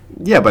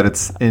 Yeah, but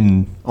it's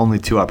in only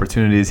 2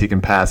 opportunities. He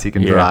can pass, he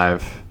can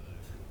drive,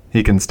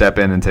 he can step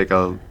in and take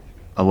a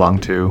long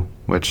 2,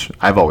 which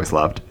I've always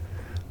loved.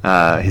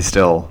 He's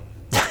still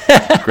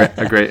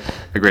a great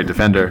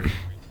defender.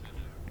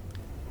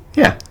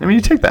 Yeah,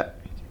 you take that.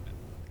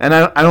 And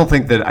I don't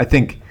think that... I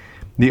think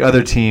the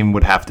other team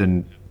would have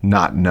to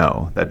not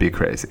know. That'd be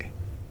crazy.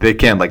 They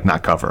can't,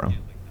 not cover him.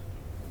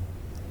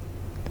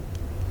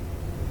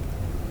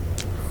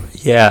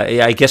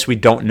 Yeah, I guess we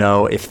don't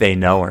know if they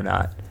know or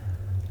not.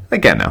 They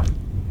can't know.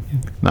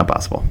 Not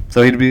possible.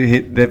 So he'd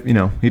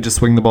just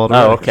swing the ball to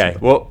Oh, okay.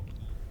 Well,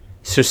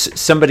 so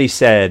somebody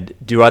said,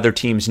 do other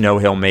teams know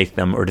he'll make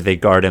them, or do they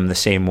guard him the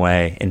same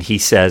way? And he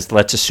says,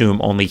 let's assume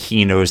only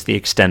he knows the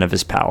extent of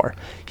his power.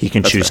 He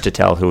can choose to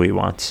tell who he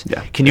wants.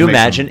 Yeah. Can you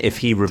imagine if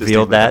he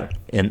revealed that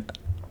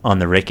on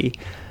the Ricky?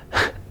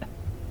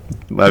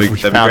 That'd be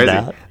crazy.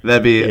 Out.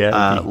 That'd be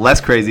less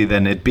crazy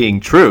than it being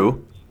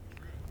true,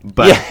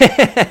 but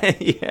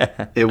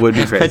it would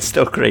be crazy. It's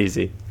still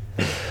crazy.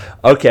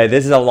 Okay,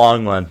 this is a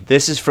long one.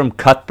 This is from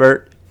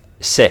Cuthbert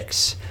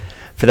 6.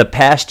 For the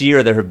past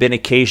year, there have been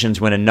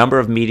occasions when a number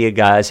of media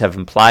guys have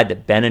implied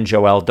that Ben and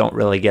Joel don't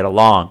really get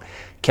along.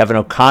 Kevin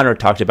O'Connor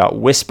talked about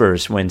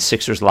whispers when about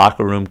Sixers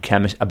locker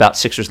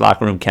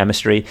room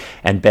chemistry,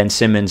 and Ben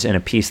Simmons in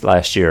a piece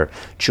last year.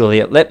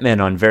 Juliet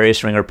Littman on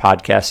various Ringer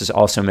podcasts has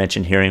also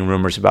mentioned hearing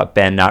rumors about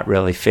Ben not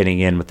really fitting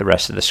in with the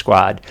rest of the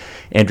squad.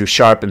 Andrew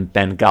Sharp and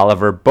Ben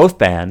Golliver, both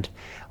banned,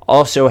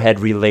 also had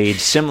relayed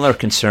similar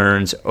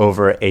concerns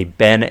over a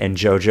Ben and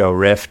JoJo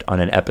rift on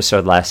an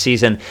episode last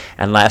season.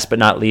 And last but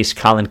not least,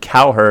 Colin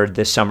Cowherd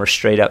this summer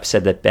straight up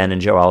said that Ben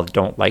and Joel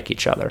don't like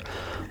each other.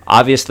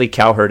 Obviously,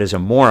 Cowherd is a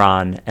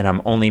moron, and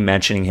I'm only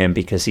mentioning him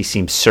because he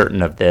seems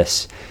certain of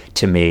this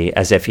to me,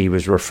 as if he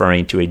was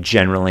referring to a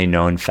generally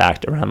known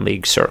fact around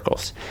league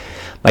circles.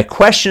 My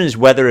question is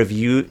whether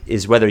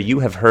you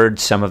have heard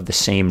some of the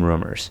same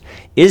rumors.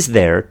 Is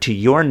there, to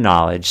your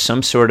knowledge,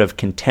 some sort of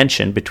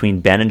contention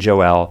between Ben and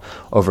Joel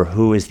over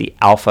who is the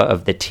alpha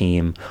of the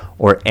team,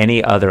 or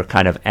any other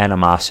kind of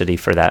animosity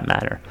for that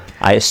matter?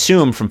 I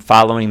assume from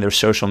following their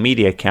social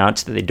media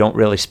accounts that they don't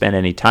really spend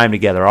any time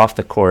together off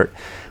the court,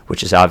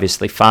 which is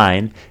obviously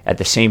fine. At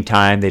the same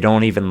time, they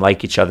don't even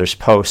like each other's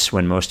posts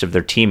when most of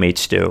their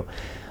teammates do.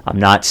 I'm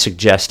not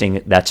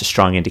suggesting that's a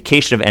strong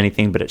indication of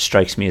anything, but it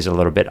strikes me as a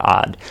little bit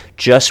odd.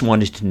 Just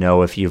wanted to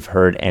know if you've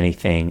heard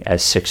anything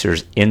as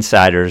Sixers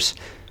insiders.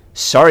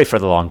 Sorry for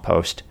the long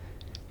post.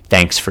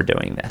 Thanks for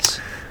doing this.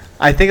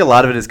 I think a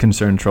lot of it is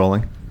concern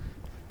trolling.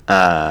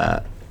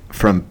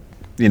 From,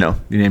 you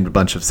named a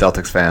bunch of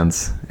Celtics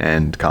fans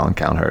and Colin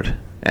Cowherd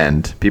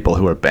and people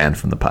who are banned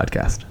from the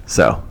podcast.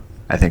 So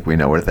I think we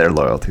know where their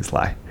loyalties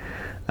lie.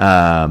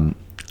 I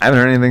haven't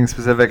heard anything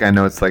specific. I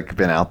know it's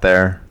been out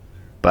there,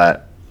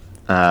 but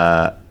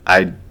not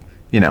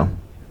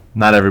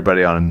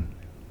everybody on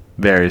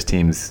various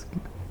teams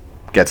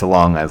gets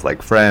along as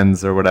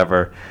friends or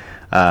whatever.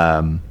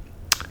 On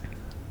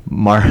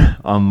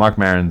Mark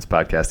Maron's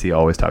podcast, he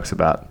always talks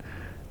about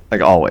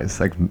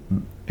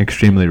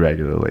extremely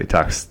regularly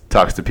talks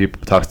to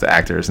people, talks to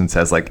actors, and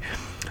says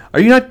are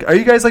you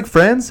guys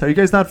friends? Are you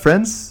guys not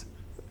friends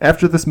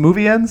after this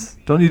movie ends?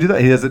 Don't you do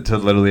that? He does it to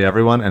literally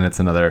everyone, and it's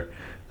another.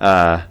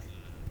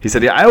 He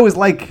said, I always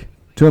like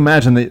to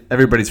imagine that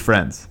everybody's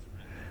friends.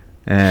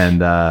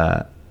 And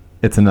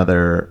it's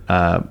another,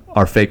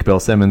 our fake Bill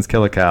Simmons,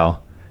 Kill a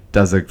Cow,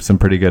 does some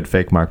pretty good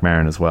fake Mark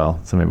Maron as well.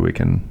 So maybe we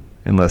can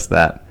enlist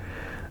that.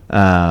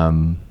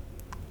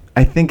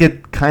 I think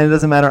it kind of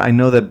doesn't matter. I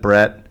know that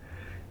Brett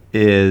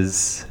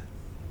is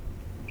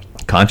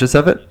conscious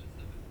of it.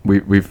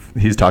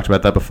 He's talked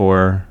about that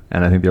before,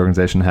 and I think the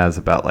organization has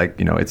about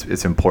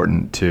it's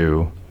important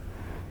to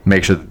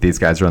make sure that these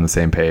guys are on the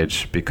same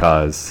page,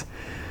 because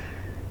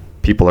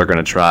people are going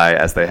to try,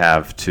 as they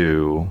have,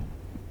 to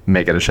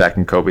make it a Shaq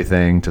and Kobe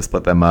thing, to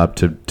split them up,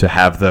 to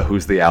have the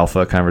who's the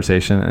alpha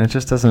conversation, and it's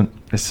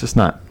just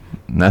not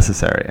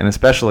necessary, and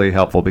especially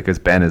helpful because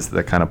Ben is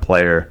the kind of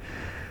player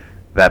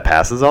that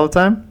passes all the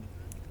time,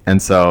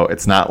 and so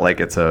it's not like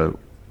it's a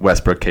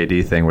Westbrook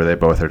KD thing where they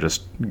both are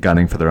just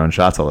gunning for their own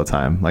shots all the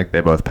time. They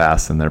both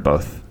pass, and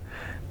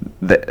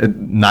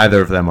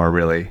neither of them are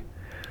really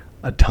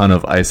a ton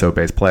of ISO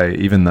based play.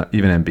 Even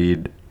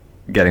Embiid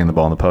getting the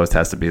ball in the post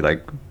has to be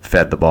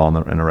fed the ball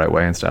in the right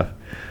way and stuff.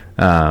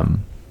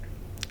 I'm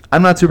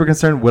not super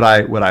concerned. Would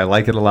I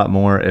like it a lot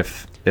more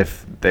if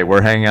they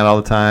were hanging out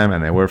all the time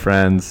and they were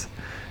friends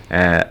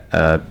and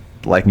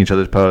liking each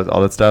other's posts,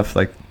 all that stuff?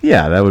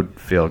 Yeah, that would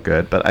feel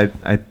good. But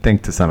I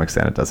think to some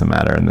extent it doesn't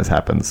matter, and this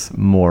happens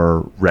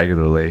more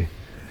regularly.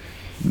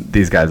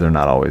 These guys are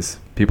not always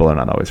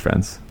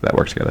friends that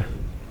work together.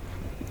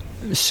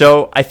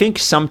 So I think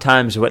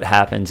sometimes what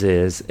happens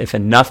is if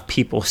enough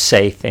people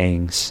say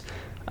things,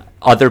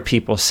 other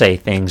people say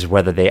things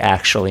whether they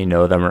actually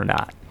know them or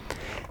not.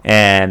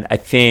 And I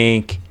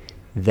think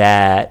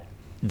that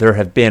there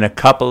have been a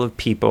couple of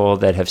people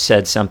that have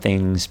said some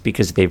things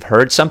because they've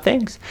heard some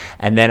things,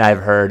 and then I've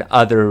heard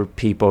other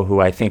people who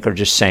I think are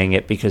just saying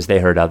it because they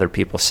heard other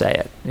people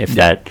say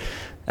it.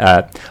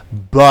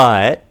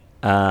 But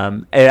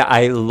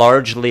I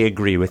largely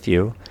agree with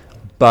you,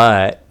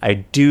 but I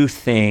do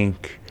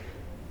think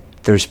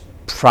there's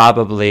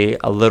probably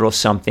a little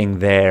something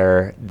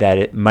there that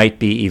it might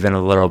be even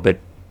a little bit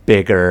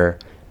bigger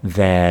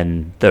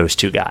than those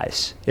two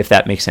guys, if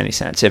that makes any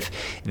sense. If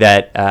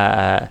that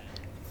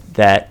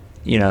the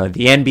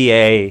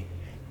NBA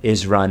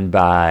is run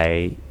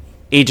by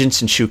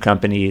agents and shoe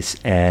companies,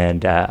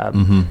 and I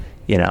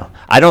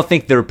don't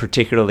think they're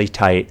particularly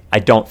tight. I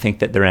don't think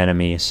that they're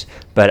enemies,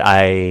 but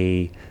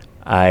I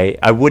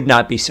would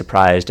not be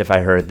surprised if I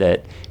heard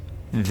that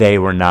they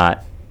were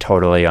not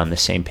totally on the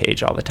same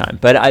page all the time.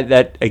 But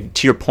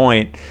to your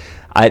point,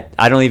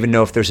 I don't even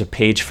know if there's a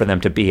page for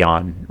them to be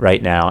on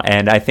right now.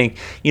 And I think,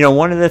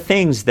 one of the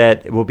things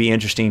that will be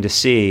interesting to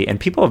see, and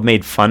people have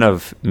made fun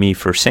of me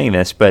for saying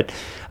this, but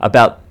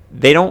about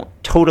they don't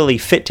totally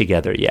fit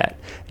together yet.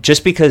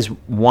 Just because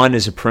one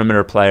is a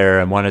perimeter player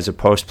and one is a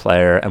post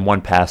player and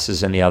one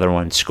passes and the other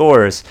one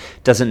scores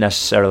doesn't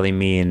necessarily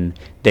mean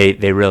they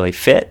really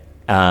fit.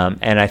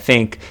 And I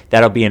think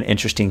that'll be an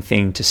interesting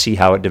thing to see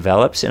how it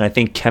develops. And I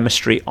think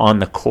chemistry on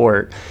the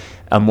court,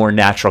 a more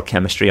natural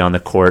chemistry on the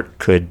court,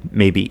 could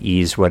maybe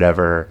ease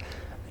whatever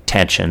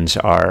tensions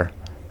are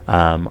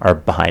are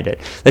behind it.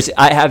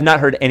 I have not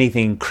heard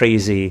anything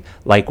crazy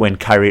like when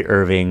Kyrie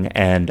Irving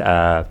and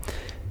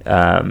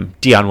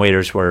Deion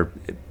Waiters were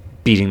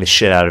beating the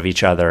shit out of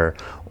each other,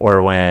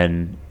 or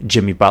when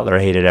Jimmy Butler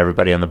hated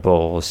everybody on the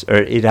Bulls. Or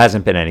it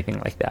hasn't been anything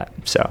like that.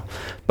 So,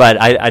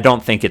 but I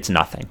don't think it's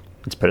nothing.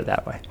 Let's put it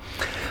that way.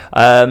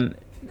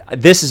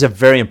 This is a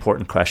very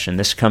important question.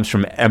 This comes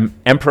from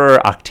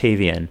Emperor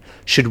Octavian.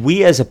 Should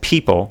we as a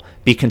people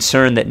be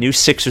concerned that new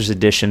Sixers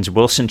additions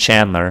Wilson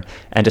Chandler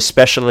and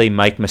especially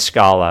Mike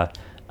Muscala,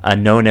 a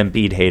known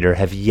Embiid hater,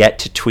 have yet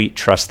to tweet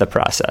 "Trust the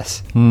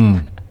process"?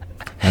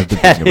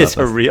 That is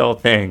a real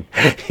thing.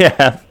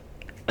 Yeah.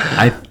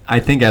 I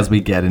think as we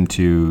get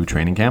into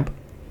training camp,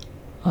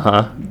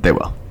 they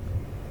will.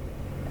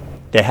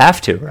 They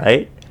have to,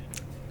 right?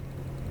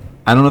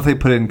 I don't know if they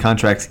put it in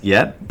contracts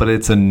yet, but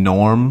it's a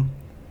norm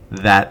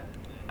that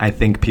I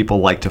think people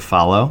like to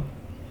follow,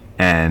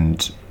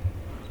 and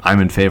I'm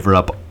in favor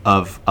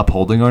of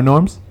upholding our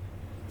norms.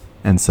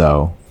 And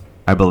so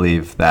I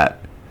believe that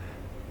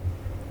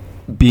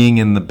being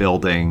in the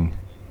building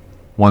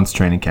once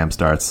training camp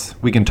starts,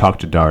 we can talk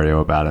to Dario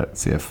about it,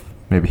 see if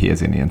maybe he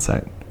has any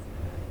insight.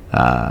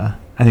 I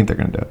think they're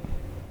going to do it.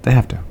 They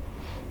have to.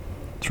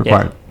 It's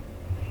required.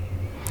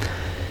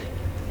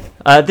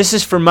 Yeah. This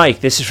is for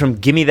Mike. This is from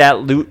Gimme That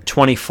Loot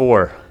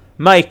 24.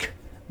 Mike,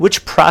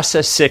 which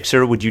process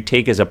Sixer would you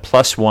take as a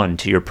 +1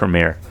 to your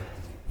premiere?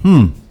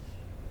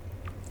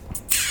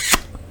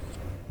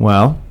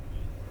 Well,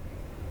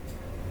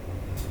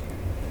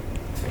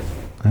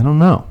 I don't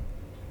know.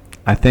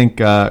 I think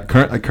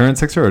current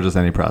Sixer or just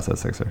any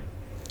process Sixer?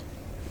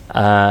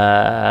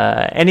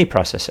 Any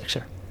process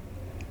Sixer.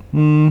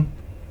 It'd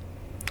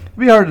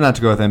be hard not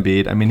to go with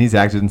Embiid. I mean, he's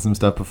acted in some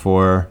stuff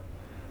before.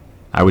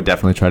 I would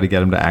definitely try to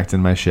get him to act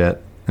in my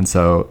shit. And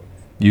so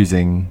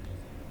using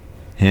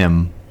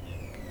him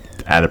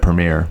at a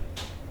premiere,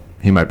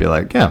 he might be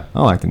like, yeah,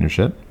 I'll act in your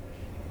shit.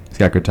 He's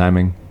got good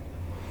timing.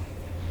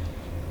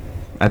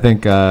 I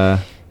think...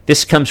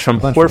 this comes from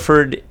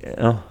Horford...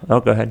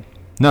 Oh, go ahead.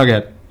 No, go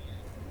ahead.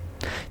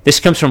 This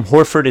comes from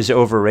Horford is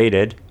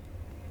overrated.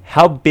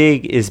 How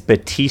big is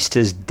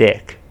Batista's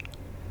dick?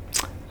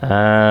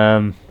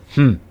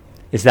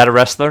 Is that a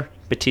wrestler,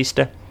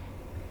 Batista?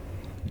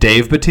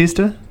 Dave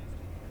Batista?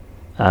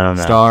 I don't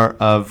know. Star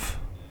of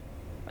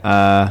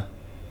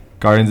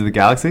Guardians of the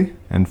Galaxy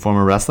and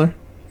former wrestler?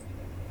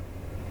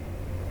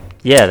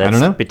 Yeah, that's I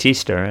don't know.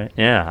 Batista, right?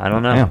 Yeah, I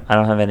don't know. Yeah. I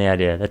don't have any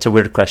idea. That's a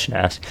weird question to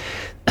ask.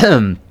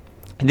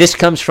 This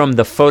comes from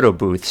the photo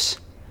booths.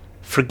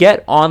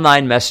 Forget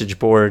online message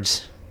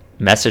boards,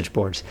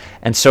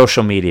 and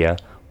social media.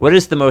 What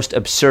is the most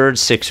absurd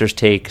Sixers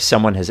take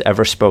someone has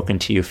ever spoken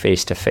to you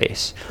face to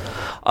face?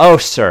 Oh,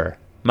 sir,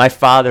 my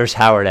father's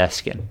Howard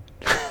Eskin.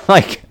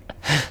 Like,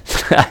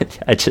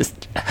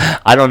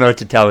 I don't know what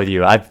to tell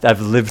you. I've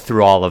lived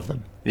through all of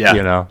them. Yeah,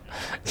 you know,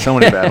 so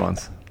many bad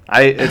ones.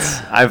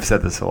 I've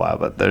said this a while,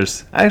 but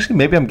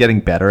maybe I'm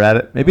getting better at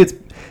it. Maybe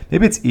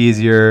it's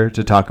easier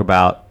to talk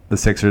about the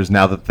Sixers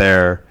now that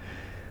they're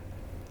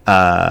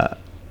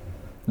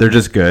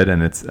just good,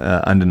 and it's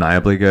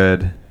undeniably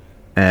good.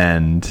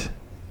 And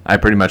I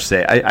pretty much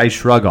say I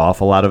shrug off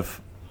a lot of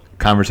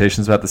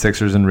conversations about the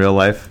Sixers in real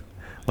life,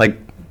 like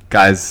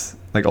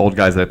old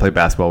guys that I play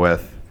basketball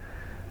with,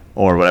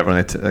 or whatever.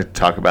 When they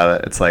talk about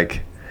it, it's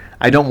like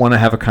I don't want to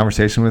have a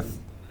conversation with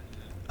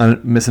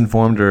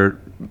misinformed or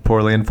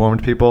poorly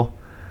informed people,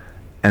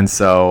 and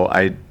so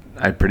I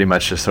pretty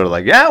much just sort of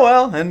like, yeah,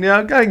 well, and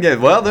I can get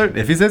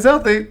if he stays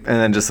healthy, and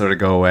then just sort of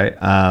go away.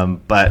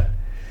 But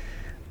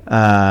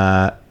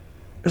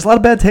there's a lot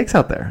of bad takes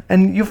out there,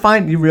 and you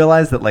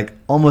realize that like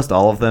almost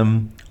all of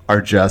them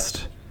are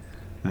just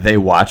they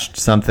watched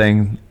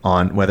something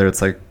on, whether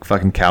it's like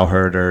fucking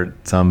Cowherd or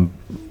some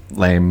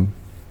lame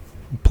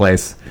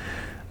place.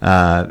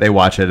 They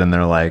watch it and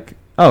they're like,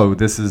 oh,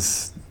 this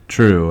is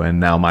true, and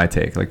now my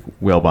take, like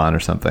Wilbon or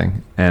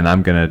something, and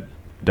I'm gonna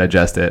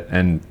digest it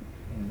and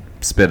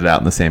spit it out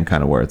in the same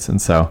kind of words.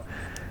 And so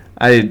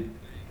I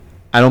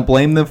don't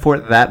blame them for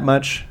it that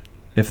much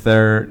if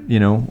they're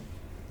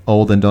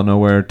old and don't know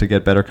where to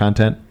get better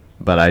content,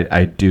 but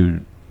I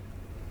do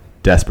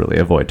desperately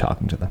avoid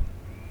talking to them.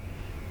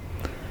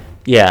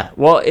 Yeah,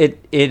 well,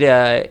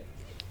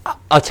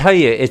 I'll tell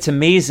you, it's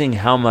amazing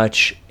how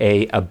much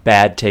a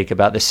bad take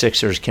about the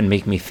Sixers can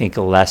make me think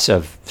less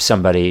of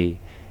somebody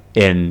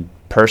in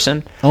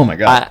person. Oh my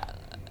God.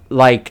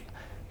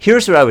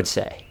 Here's what I would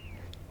say,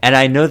 and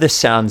I know this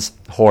sounds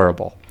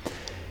horrible.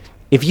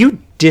 If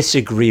you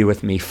disagree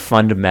with me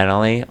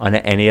fundamentally on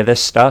any of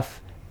this stuff,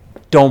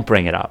 don't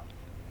bring it up.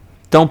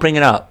 Don't bring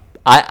it up.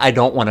 I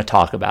don't want to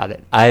talk about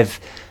it. I've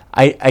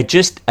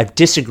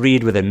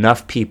disagreed with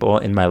enough people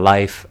in my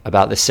life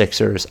about the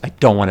Sixers. I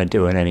don't want to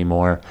do it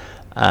anymore.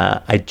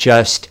 I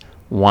just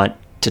want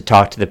to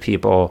talk to the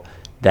people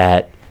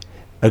that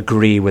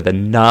agree with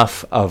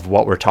enough of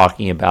what we're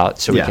talking about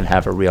so we can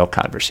have a real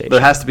conversation.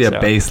 There has to be a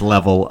base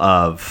level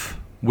of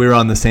we're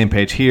on the same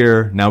page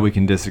here. Now we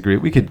can disagree.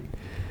 We could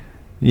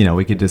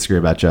we could disagree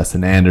about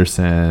Justin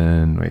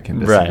Anderson. We can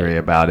disagree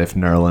about if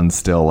Nerlens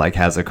still like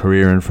has a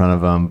career in front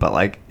of him. But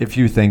like, if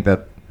you think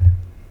that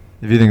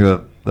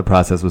the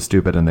process was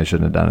stupid and they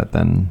shouldn't have done it,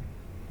 then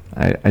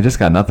I just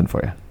got nothing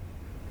for you.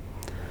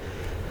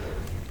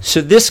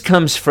 So this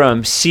comes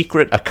from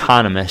Secret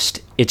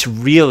Economist. It's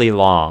really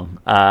long.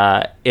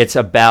 It's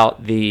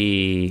about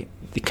the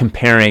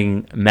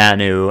comparing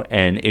Manu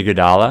and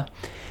Iguodala.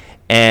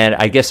 And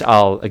I guess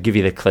I'll give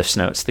you the Cliffs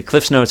Notes. The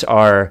Cliffs Notes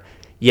are,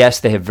 yes,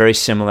 they have very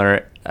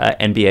similar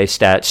NBA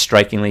stats,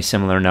 strikingly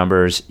similar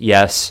numbers.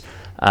 Yes,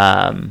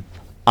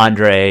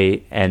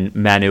 Andre and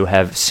Manu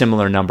have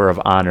similar number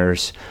of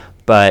honors,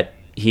 but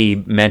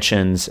he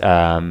mentions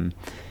Manu's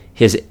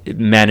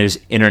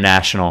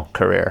international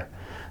career,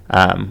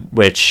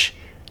 which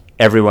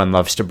everyone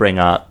loves to bring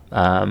up,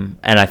 and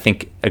I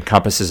think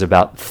encompasses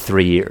about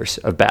 3 years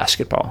of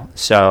basketball.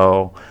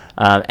 So,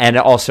 and it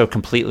also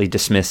completely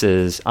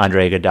dismisses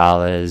Andre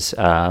Iguodala's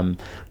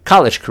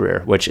college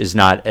career, which is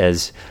not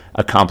as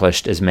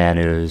accomplished as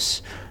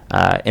Manu's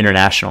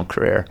international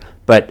career.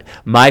 But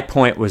my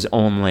point was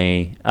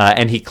only,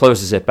 and he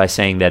closes it by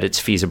saying that it's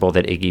feasible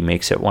that Iggy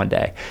makes it one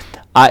day.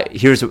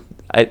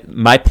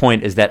 My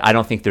point is that I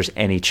don't think there's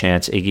any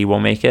chance Iggy will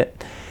make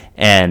it,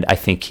 and I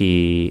think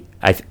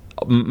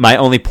my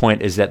only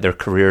point is that their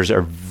careers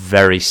are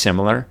very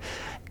similar,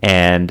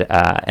 and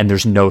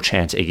there's no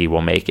chance Iggy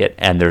will make it,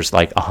 and there's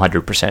like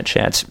 100%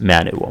 chance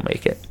Manu will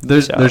make it.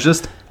 There's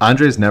just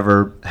Andre's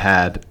never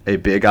had a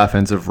big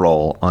offensive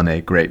role on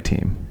a great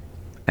team,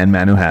 and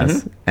Manu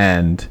has,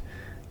 and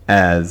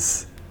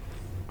as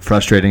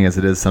frustrating as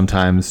it is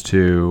sometimes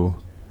to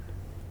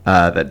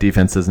that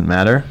defense doesn't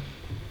matter,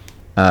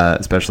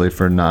 especially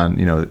for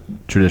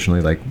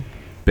traditionally like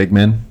big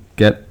men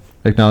get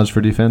acknowledged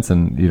for defense,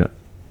 and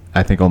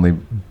I think only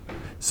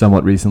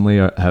somewhat recently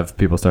have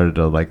people started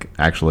to like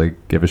actually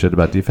give a shit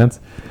about defense.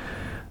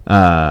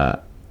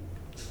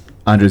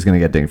 Andre's going to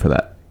get dinged for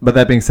that. But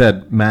that being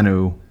said,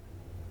 Manu,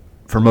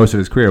 for most of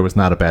his career, was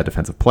not a bad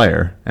defensive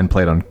player and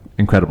played on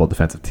incredible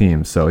defensive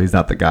teams. So he's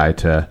not the guy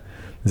to.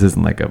 This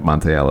isn't like a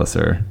Monte Ellis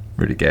or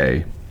Rudy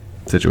Gay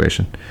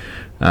situation.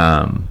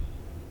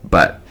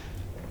 But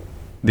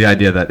the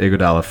idea that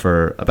Iguodala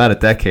for about a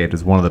decade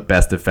is one of the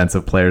best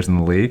defensive players in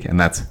the league, and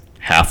that's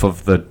half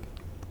of the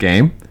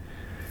game,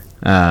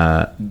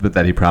 but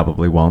that he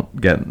probably won't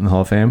get in the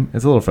Hall of Fame,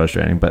 it's a little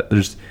frustrating. But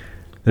there's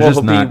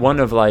he'll be one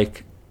of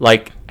like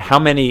how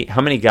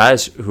many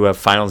guys who have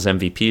Finals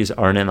MVPs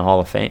aren't in the Hall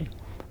of Fame?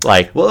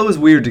 Like, well, it was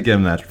weird to give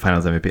him that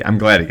Finals MVP. I'm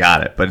glad he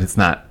got it, but it's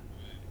not.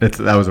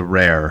 That was a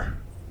rare.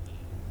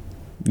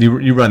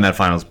 You run that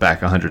Finals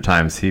back 100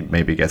 times, he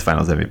maybe gets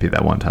Finals MVP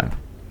that one time.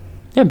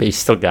 Yeah, but he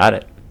still got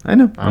it. I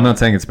know. I'm not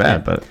saying it's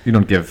bad, but you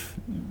don't give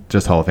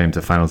just Hall of Fame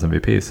to Finals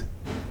MVPs.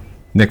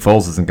 Nick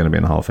Foles isn't going to be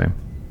in the Hall of Fame.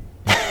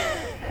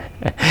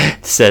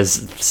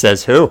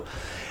 Says who?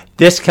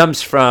 This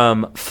comes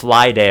from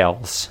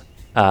Flydales.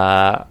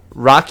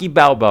 Rocky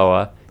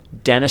Balboa,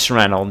 Dennis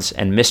Reynolds,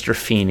 and Mr.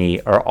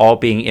 Feeney are all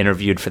being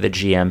interviewed for the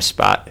GM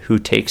spot. Who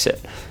takes it?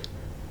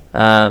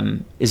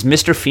 Is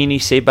Mr. Feeney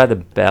Saved by the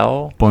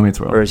Bell? Boy Meets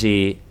World. Or is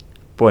he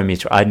Boy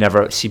Meets World?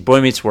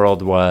 Boy Meets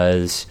World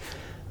was...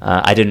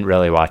 I didn't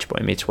really watch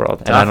Boy Meets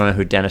World. And I don't know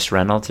who Dennis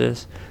Reynolds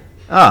is.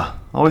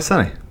 Always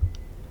Sunny.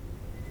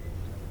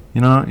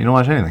 You don't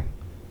watch anything.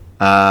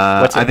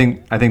 I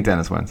think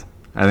Dennis wins.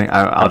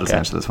 I'll just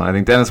answer this one. I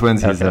think Dennis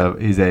wins.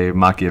 He's a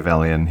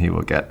Machiavellian.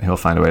 He'll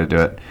find a way to do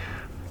it.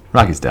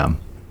 Rocky's dumb.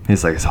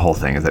 He's like, his whole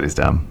thing is that he's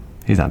dumb.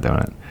 He's not doing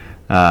it.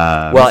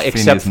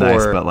 Except for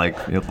nice, but like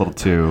a little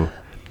too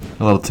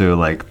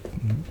like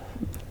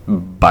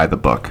by the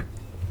book.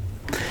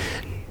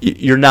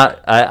 You're not.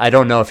 I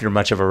don't know if you're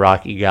much of a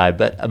Rocky guy,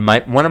 but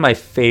one of my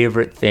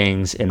favorite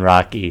things in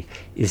Rocky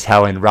is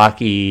how in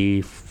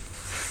Rocky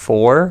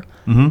 4,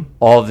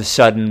 all of a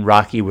sudden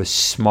Rocky was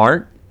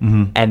smart,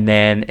 and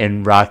then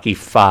in Rocky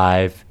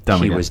 5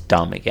 he was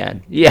dumb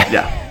again.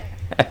 Yeah.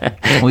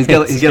 Well, he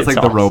gets like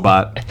awesome. The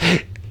robot.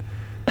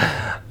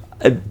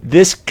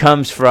 This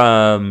comes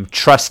from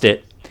Trust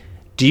It.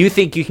 Do you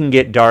think you can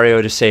get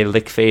Dario to say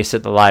lick face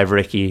at the live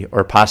Ricky,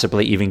 or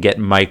possibly even get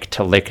Mike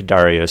to lick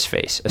Dario's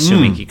face,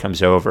 assuming he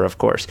comes over, of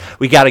course?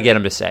 We got to get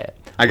him to say it.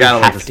 I got to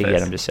lick his face.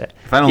 Get him to say it.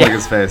 If I don't lick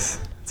his face,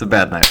 it's a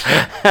bad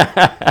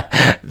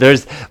night.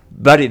 There's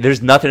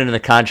nothing in the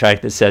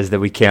contract that says that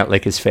we can't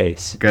lick his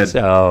face. Good.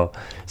 So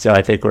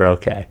I think we're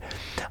okay.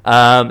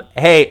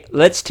 Hey,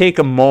 let's take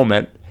a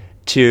moment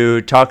to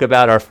talk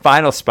about our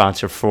final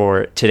sponsor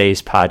for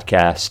today's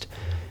podcast.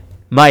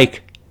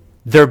 Mike,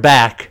 they're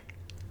back.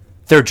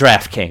 They're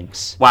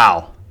DraftKings.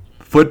 Wow.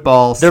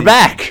 Football season. They're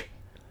back.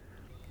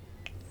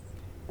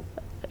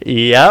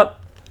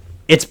 Yep.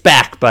 It's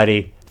back,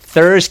 buddy.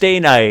 Thursday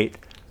night,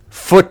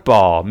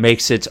 football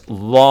makes its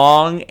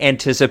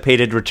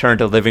long-anticipated return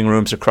to living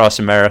rooms across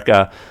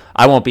America.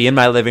 I won't be in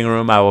my living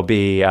room. I will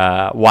be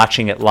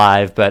watching it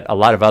live, but a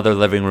lot of other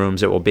living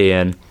rooms it will be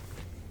in.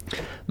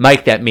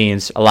 Mike, that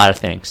means a lot of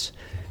things.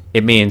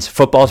 It means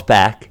football's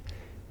back.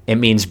 It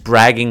means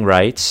bragging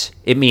rights.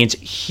 It means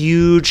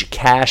huge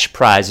cash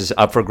prizes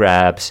up for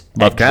grabs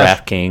Love at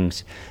cash.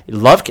 DraftKings.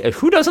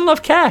 Who doesn't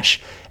love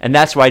cash? And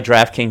that's why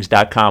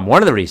DraftKings.com,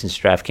 one of the reasons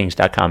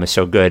DraftKings.com is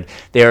so good,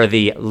 they are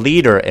the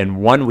leader in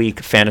 1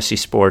 week fantasy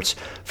sports.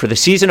 For the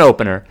season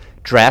opener,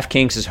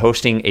 DraftKings is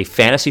hosting a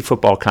fantasy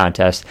football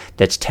contest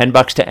that's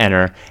 $10 to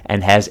enter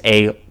and has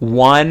a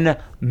 $1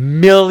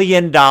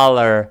 million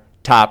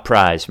top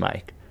prize,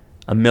 Mike.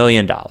 $1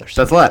 million.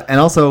 That's a lot. And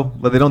also,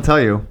 what they don't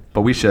tell you,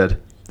 but we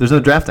should, there's no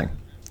drafting.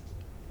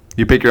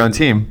 You pick your own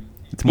team.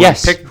 It's more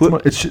Yes.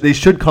 they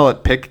should call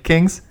it Pick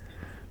Kings.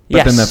 But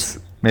Yes. then that's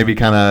maybe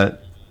kind of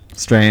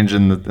strange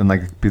and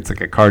like it's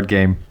like a card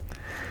game.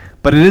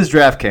 But it is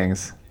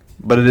DraftKings,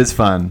 but it is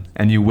fun,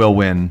 and you will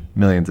win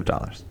millions of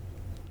dollars.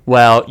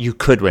 Well, you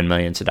could win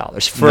millions of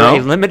dollars for No, a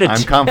limited.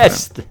 I'm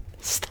confident.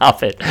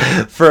 Stop it.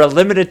 For a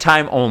limited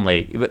time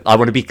only. I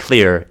want to be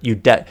clear.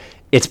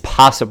 It's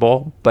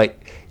possible, but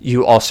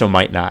you also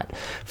might not.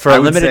 For a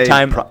limited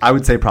time, I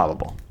would say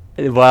probable.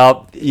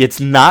 well, it's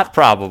not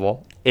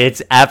probable.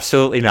 It's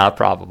absolutely not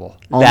probable.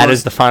 That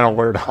is the final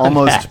word on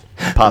Almost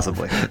that.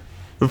 possibly.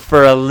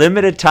 For a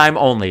limited time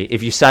only,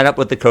 if you sign up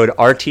with the code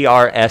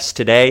RTRS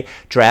today,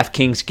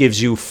 DraftKings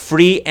gives you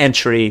free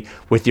entry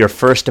with your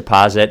first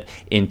deposit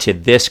into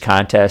this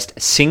contest.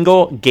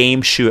 Single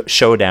game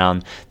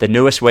showdown, the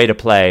newest way to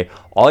play.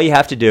 All you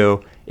have to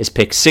do is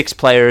pick 6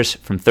 players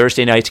from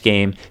Thursday night's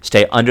game,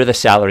 stay under the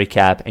salary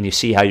cap, and you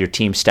see how your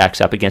team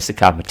stacks up against the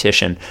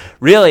competition.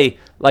 Really,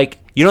 like,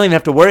 you don't even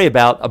have to worry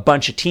about a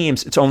bunch of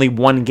teams. It's only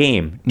one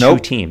game, Nope.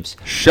 2 teams.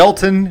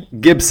 Shelton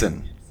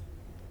Gibson.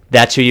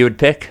 That's who you would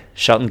pick?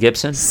 Shelton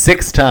Gibson?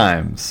 6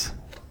 times.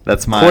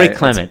 That's Corey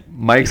Clement. that's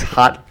Mike's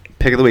hot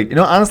pick of the week. You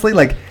know, honestly,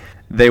 like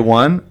they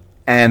won,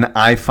 and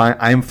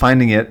I'm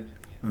finding it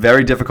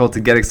very difficult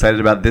to get excited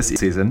about this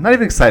season. Not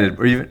even excited,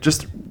 or even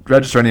just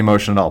register any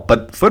emotion at all.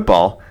 But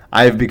football,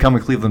 I've become a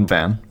Cleveland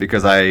fan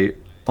because I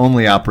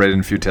only operate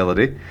in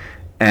futility,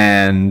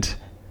 and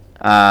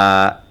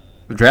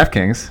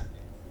DraftKings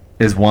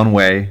is one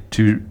way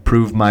to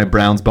prove my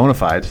Browns bona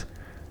fides.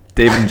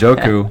 David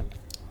Njoku.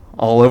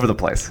 All over the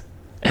place.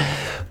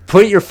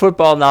 Put your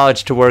football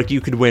knowledge to work.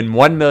 You could win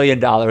 $1 million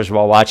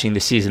while watching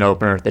the season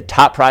opener. The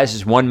top prize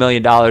is $1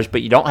 million,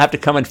 but you don't have to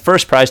come in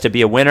first prize to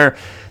be a winner.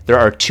 There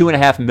are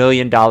 $2.5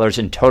 million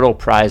in total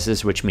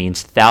prizes, which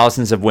means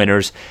thousands of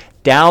winners.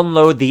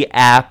 Download the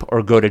app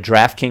or go to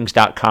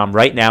DraftKings.com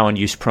right now and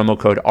use promo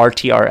code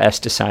RTRS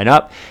to sign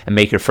up and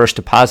make your first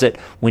deposit.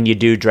 When you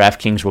do,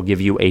 DraftKings will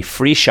give you a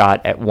free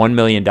shot at $1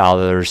 million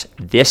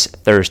this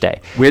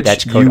Thursday. Which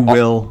That's code you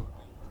will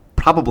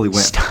probably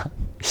win.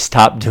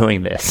 Stop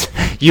doing this.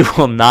 You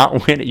will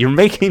not win. You're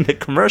making the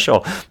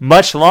commercial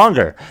much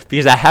longer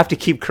because I have to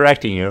keep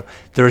correcting you.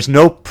 There's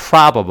no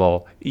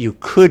probable you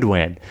could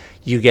win.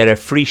 You get a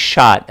free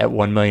shot at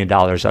 $1 million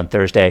on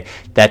Thursday.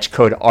 That's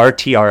code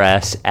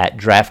RTRS at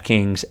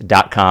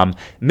DraftKings.com.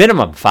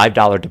 Minimum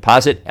 $5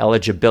 deposit.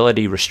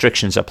 Eligibility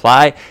restrictions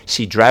apply.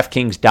 See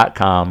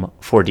DraftKings.com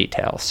for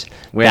details.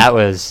 Win. That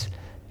was,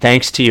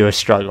 thanks to you, a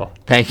struggle.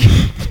 Thank you.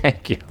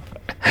 Thank you.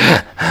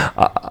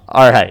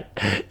 All right.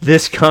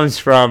 This comes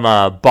from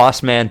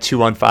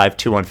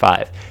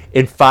Bossman215215.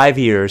 In 5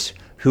 years,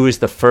 who is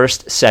the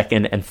first,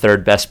 second, and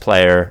third best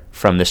player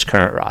from this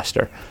current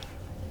roster?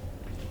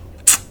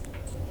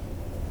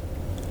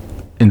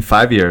 In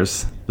 5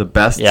 years, the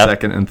best, Yep.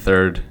 second, and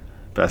third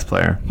best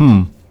player.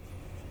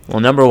 Well,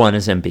 number 1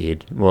 is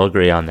Embiid. We'll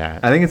agree on that.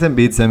 I think it's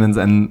Embiid, Simmons,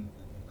 and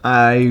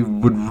I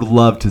would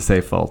love to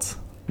say Fultz.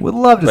 Would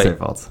love to say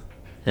Fultz.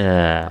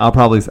 Yeah. I'll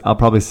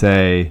probably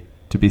say,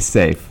 to be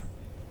safe.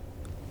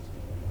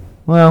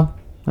 Well,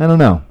 I don't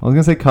know. I was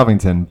gonna say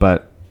Covington,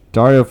 but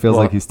Dario feels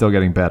like he's still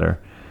getting better.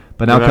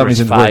 But now Remember, it's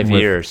Covington's 5 working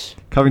years.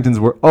 Covington's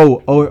work.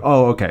 Oh,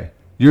 okay.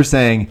 You're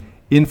saying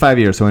in 5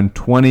 years, so in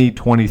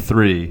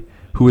 2023,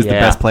 who is the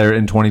best player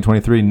in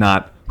 2023?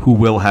 Not who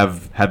will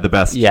have had the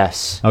best.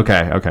 Yes.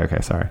 Okay.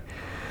 Sorry.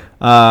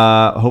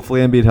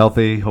 Hopefully Embiid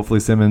healthy. Hopefully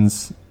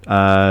Simmons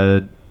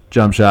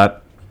jump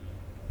shot,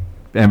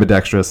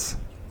 ambidextrous,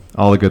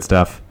 all the good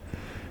stuff.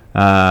 They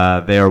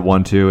are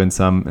 1-2 in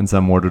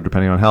some order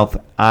depending on health.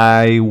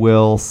 I'm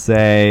gonna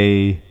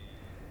say.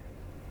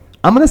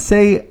 I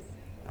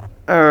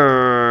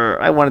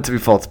want it to be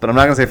Fultz, but I'm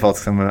not gonna say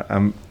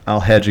Fultz. I'll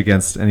hedge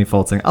against any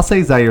Fultzing. I'll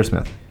say Zaire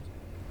Smith.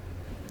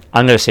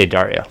 I'm going to say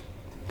Dario.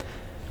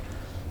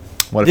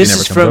 What if This he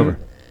never is comes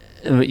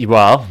from. over?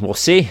 Well, we'll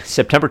see.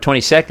 September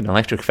 22nd,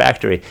 Electric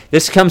Factory.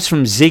 This comes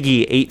from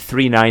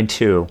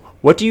Ziggy8392.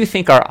 What do you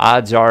think our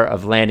odds are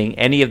of landing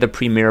any of the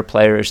premier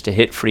players to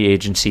hit free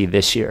agency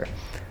this year?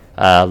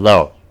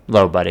 Low,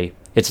 buddy.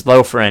 It's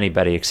low for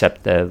anybody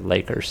except the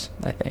Lakers,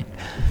 I think.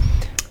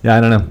 Yeah,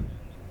 I don't know.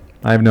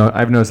 I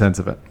have no sense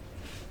of it.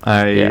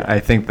 I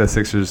think the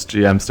Sixers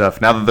GM stuff.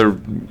 Now that they're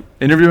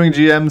interviewing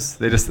GMs,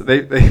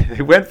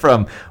 they went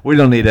from we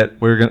don't need it,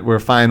 we're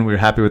fine, we're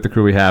happy with the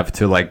crew we have,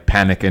 to like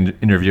panic and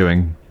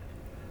interviewing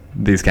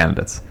these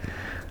candidates.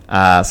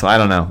 So I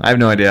don't know. I have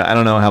no idea. I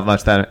don't know how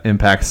much that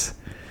impacts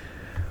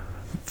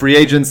free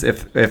agents,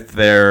 if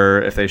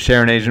they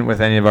share an agent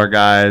with any of our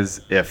guys,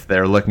 if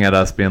they're looking at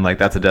us being like,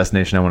 that's a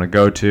destination I want to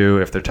go to,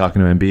 if they're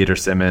talking to Embiid or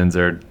Simmons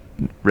or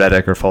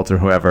Redick or Fultz or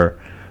whoever,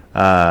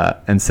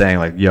 and saying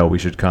like, yo, we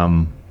should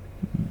come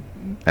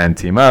and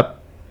team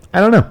up.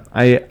 I don't know.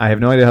 I have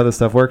no idea how this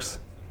stuff works.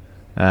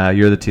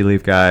 You're the tea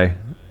leaf guy.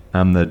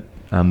 I'm the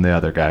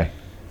other guy.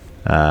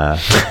 I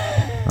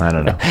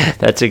don't know.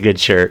 That's a good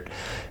shirt.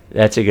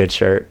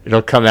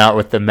 It'll come out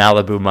with the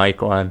Malibu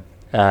Mike one.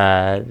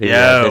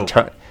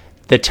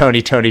 The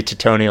Tony to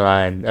Tony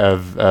line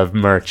of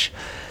merch.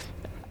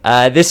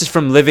 This is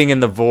from Living in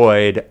the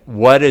Void.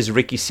 What is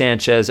Ricky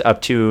Sanchez up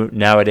to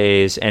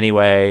nowadays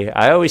anyway?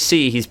 I always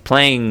see he's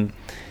playing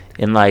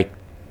in like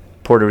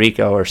Puerto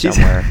Rico or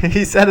somewhere.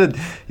 He's had a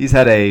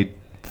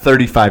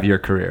 35-year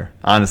career.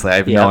 Honestly, I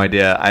have no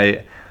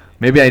idea.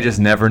 Maybe I just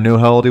never knew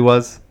how old he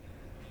was,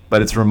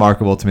 but it's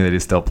remarkable to me that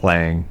he's still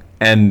playing.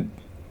 And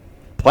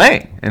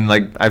like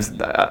I've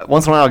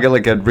once in a while I'll get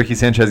like a Ricky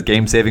Sanchez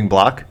game-saving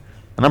block,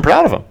 and I'm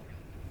proud of him.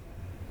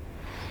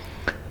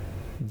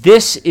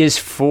 This is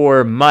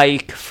for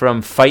Mike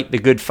from Fight the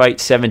Good Fight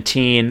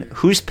 17.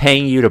 Who's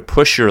paying you to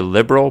push your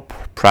liberal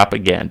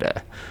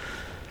propaganda?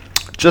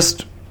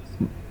 Just,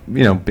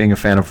 being a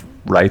fan of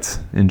rights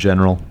in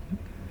general,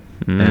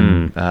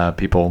 and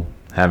people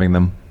having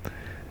them,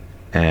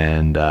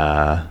 and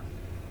a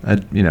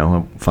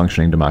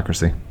functioning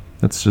democracy.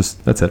 That's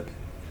it.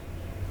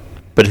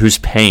 But who's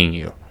paying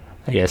you,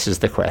 I guess, is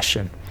the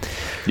question.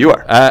 You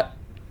are.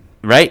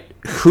 Right?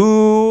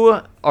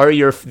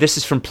 This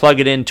is from Plug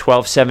It In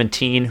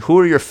 1217. Who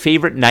are your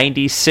favorite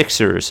 90s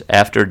Sixers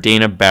after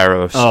Dana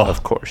Barros,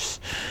 of course?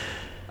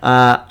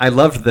 I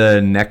loved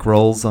the neck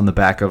rolls on the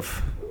back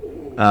of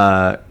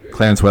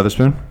Clarence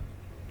Weatherspoon.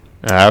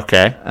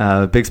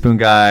 Okay. Big Spoon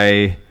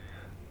guy.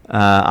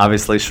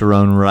 Obviously,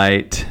 Sharon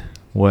Wright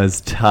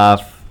was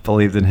tough.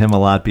 Believed in him a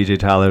lot. BJ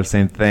Tyler,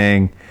 same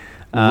thing.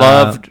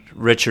 Loved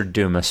Richard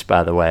Dumas,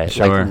 by the way.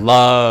 Sure.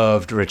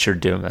 Loved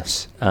Richard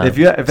Dumas.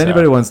 If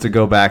anybody wants to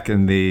go back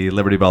in the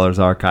Liberty Ballers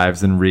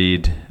archives and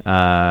read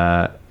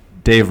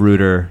Dave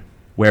Reuter,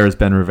 Where is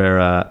Ben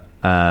Rivera,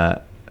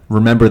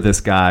 Remember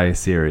This Guy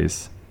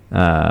series.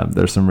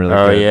 There's some really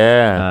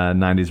good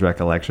 90s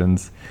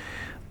recollections.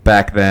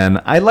 Back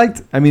then,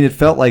 it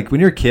felt like when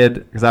you're a kid,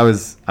 because I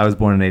was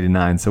born in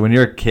 '89, so when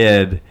you're a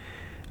kid,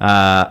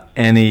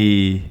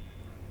 any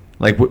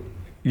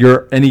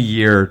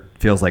year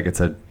feels like it's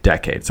a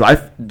decade. So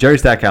Jerry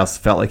Stackhouse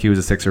felt like he was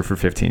a Sixer for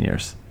 15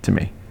 years to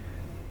me,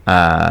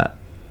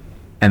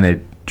 and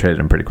they traded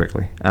him pretty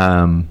quickly.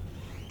 So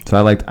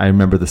I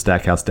remember the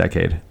Stackhouse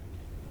decade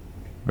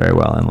very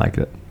well and liked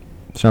it.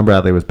 Sean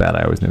Bradley was bad.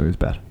 I always knew he was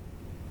bad.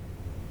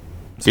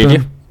 Did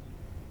you?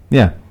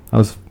 Yeah, I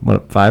was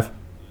 5.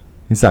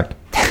 He sucked.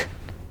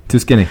 Too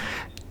skinny.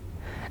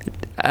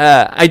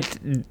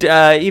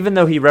 Even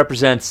though he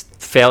represents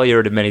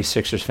failure to many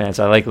Sixers fans,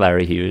 I like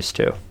Larry Hughes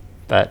too.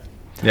 But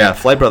yeah,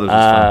 Flight Brothers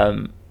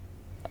was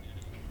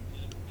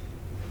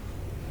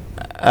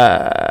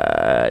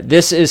fun.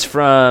 This is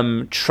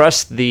from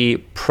Trust the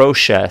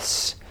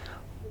Process.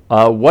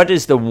 What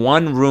is the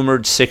one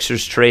rumored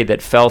Sixers trade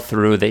that fell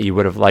through that you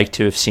would have liked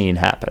to have seen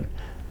happen?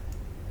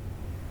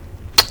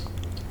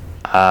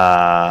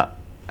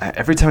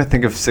 Every time I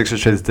think of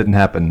Sixers trades that didn't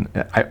happen,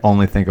 I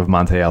only think of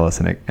Monte Ellis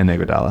and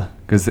Iguodala,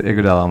 because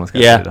Iguodala almost got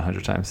traded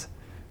 100 times.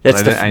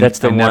 That's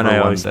the one I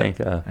always think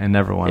of. I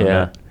never wanted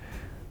it.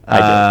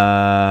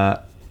 I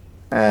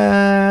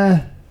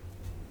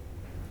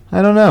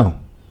don't know.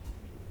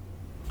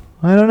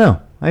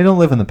 I don't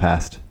live in the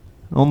past.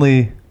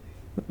 Only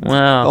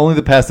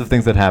the past of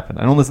things that happen.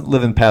 I don't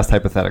live in past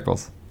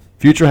hypotheticals.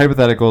 Future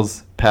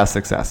hypotheticals, past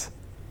success.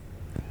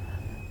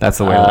 That's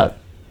the way I live.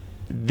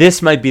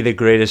 This might be the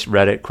greatest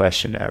Reddit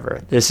question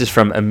ever. This is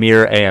from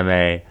Amir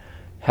AMA.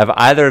 Have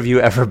either of you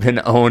ever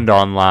been owned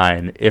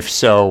online? If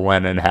so,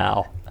 when and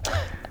how?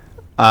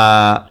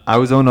 I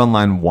was owned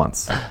online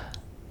once.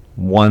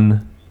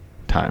 One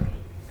time.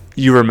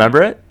 You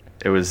remember it?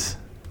 It was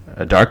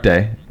a dark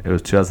day. It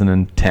was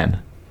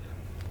 2010.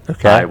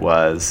 Okay. I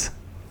was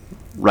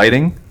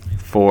writing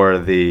for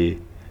the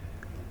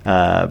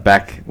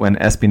back when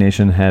SB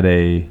Nation had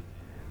a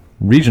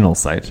regional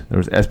site. There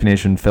was SB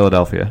Nation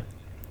Philadelphia.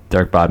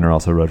 Derek Bodner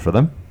also wrote for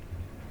them.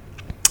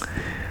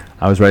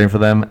 I was writing for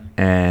them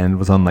and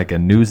was on like a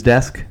news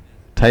desk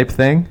type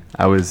thing.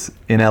 I was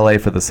in LA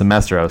for the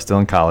semester. I was still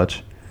in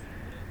college.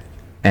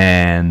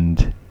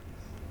 And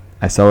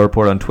I saw a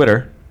report on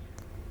Twitter,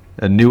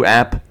 a new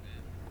app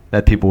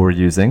that people were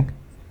using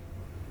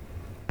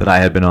that I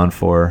had been on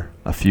for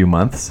a few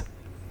months,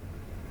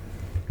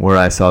 where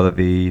I saw that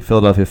the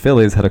Philadelphia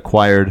Phillies had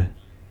acquired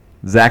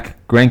Zach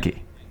Greinke.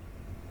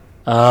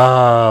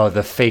 Oh,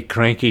 the fake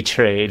Greinke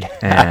trade.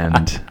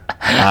 And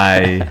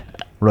I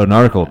wrote an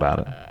article about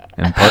it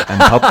and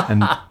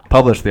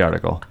published the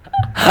article.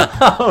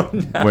 Oh,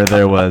 no. Where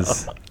there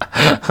was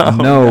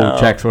no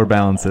checks or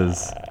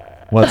balances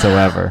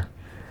whatsoever.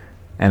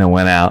 And it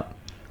went out,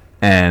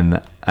 and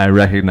I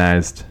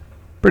recognized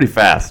pretty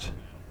fast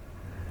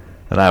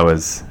that I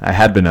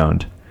had been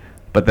owned.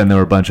 but then there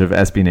were a bunch of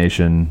SB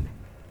Nation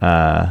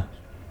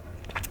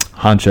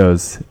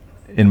honchos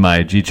in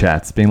my G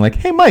chats being like,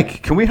 "Hey,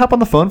 Mike, can we hop on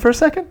the phone for a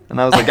second?" And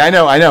I was like, "I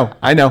know.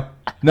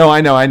 No,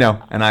 I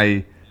know." And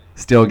I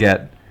still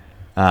get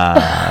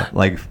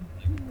like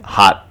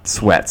hot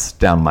sweats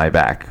down my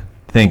back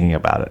thinking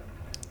about it.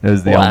 It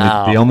was the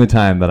only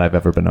time that I've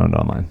ever been owned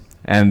online,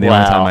 and the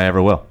only time I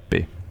ever will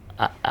be.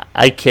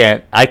 I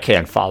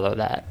can't follow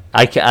that.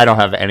 I don't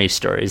have any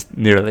stories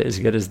nearly as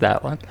good as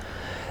that one.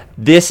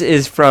 This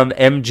is from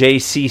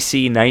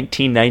MJCC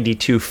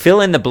 1992.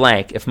 Fill in the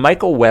blank. If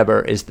Michael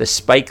Weber is the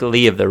Spike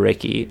Lee of the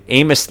Ricky,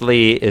 Amos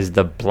Lee is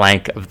the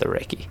blank of the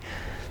Ricky.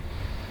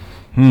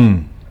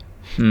 Maybe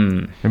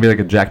like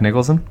a Jack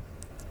Nicholson?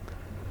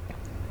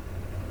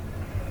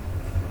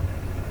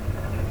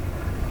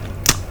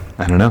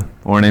 I don't know.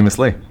 Or an Amos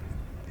Lee.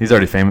 He's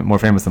already more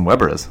famous than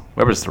Weber is.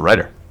 Weber's the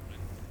writer.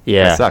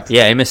 Yeah, that sucks.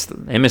 Yeah.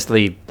 Amos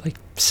Lee like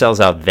sells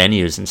out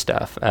venues and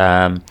stuff.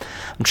 I'm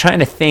trying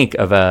to think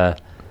of a.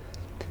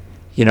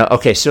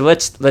 Okay, so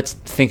let's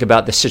think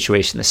about the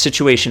situation. The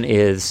situation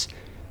is,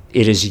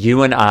 it is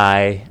you and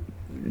I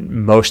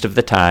most of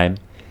the time.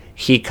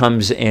 He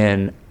comes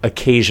in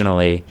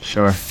occasionally,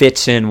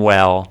 fits in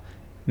well,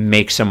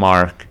 makes a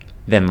mark,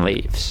 then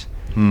leaves.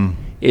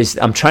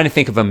 I'm trying to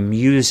think of a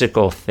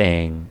musical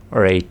thing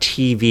or a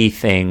TV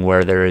thing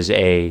where there is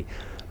a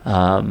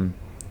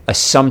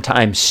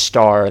sometimes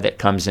star that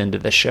comes into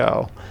the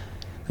show.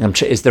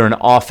 Is there an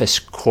Office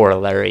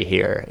corollary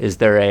here? Is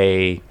there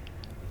a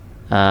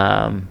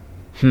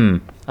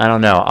I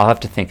don't know. I'll have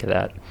to think of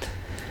that.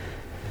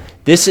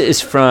 This is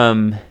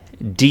from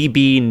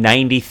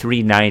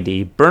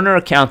DB9390. Burner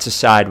accounts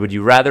aside, would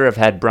you rather have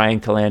had Brian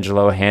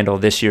Colangelo handle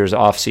this year's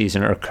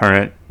offseason or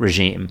current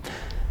regime?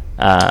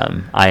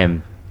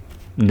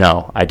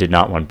 No, I did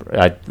not want.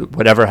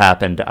 Whatever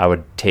happened, I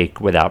would take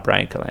without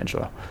Brian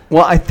Colangelo.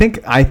 Well, I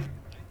think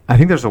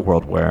there's a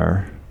world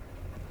where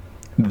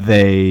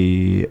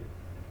they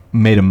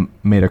made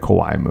a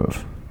Kawhi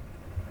move.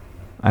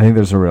 I think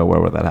there's a real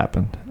world where that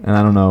happened, and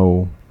I don't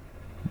know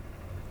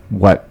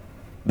what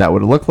that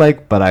would look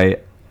like, but I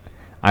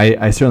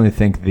certainly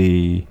think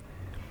the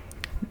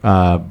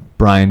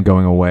Brian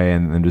going away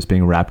and just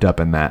being wrapped up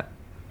in that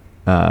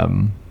at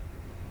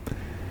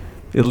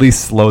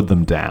least slowed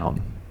them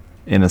down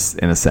in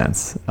a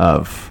sense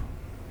of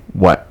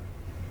what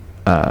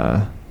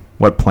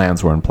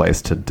plans were in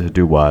place to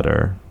do what,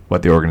 or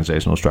what the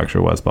organizational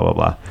structure was, blah blah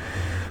blah.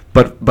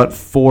 But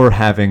for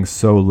having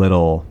so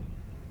little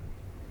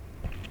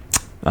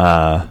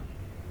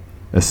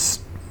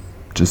just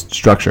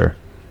structure,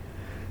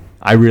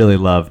 I really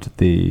loved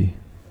the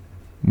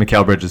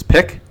Mikal Bridges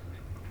pick,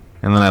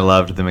 and then I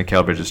loved the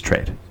Mikal Bridges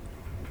trade.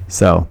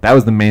 So that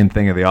was the main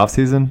thing of the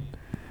offseason.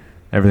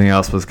 Everything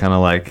else was kind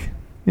of like,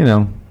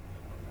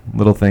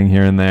 little thing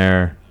here and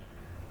there.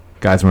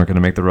 Guys weren't going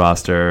to make the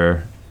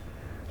roster.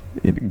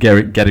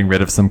 Getting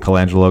rid of some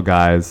Colangelo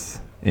guys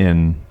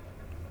in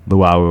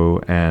Luau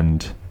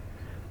and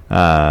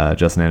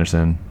Justin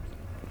Anderson.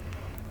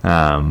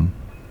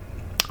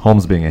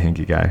 Holmes being a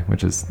hinky guy,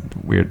 which is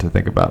weird to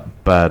think about.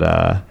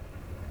 But,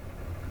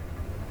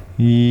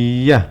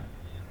 yeah.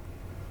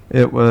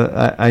 It was.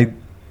 I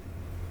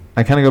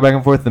kind of go back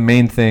and forth. The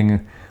main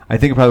thing, I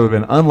think it probably would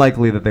have been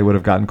unlikely that they would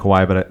have gotten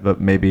Kawhi, but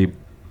maybe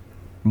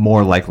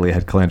more likely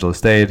had Colangelo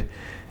stayed.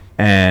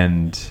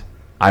 And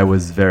I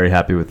was very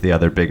happy with the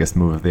other biggest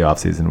move of the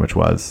offseason, which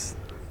was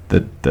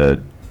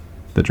the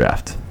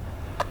draft,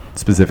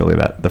 specifically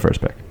the first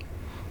pick.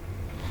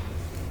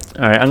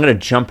 All right, I'm going to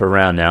jump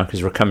around now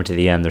because we're coming to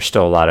the end. There's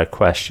still a lot of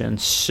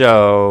questions.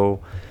 So,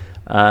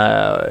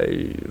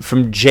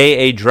 from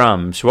J.A.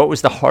 Drums, what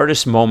was the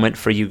hardest moment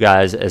for you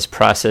guys as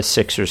Process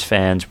Sixers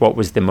fans? What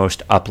was the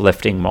most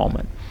uplifting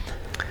moment?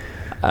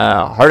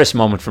 Hardest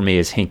moment for me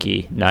is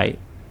Hinkie night.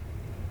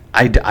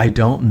 I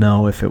don't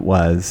know if it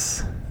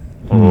was.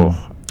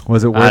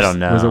 Was it worse? I don't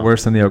know. Was it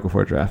worse than the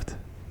Okafor draft?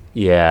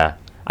 Yeah.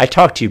 I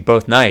talked to you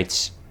both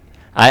nights.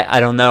 I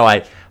don't know.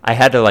 I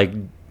had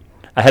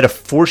to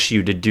force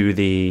you to do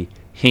the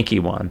Hinkie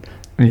one.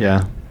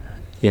 Yeah.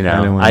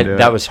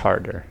 That was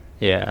harder.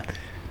 Yeah.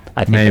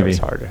 I think that was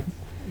harder.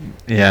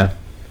 Yeah.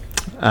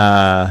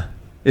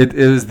 It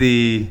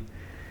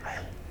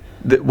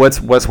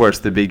was what's worse,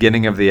 the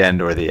beginning of the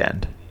end or the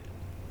end?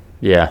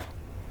 Yeah.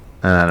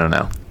 I don't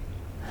know.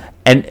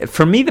 And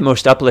for me, the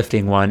most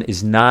uplifting one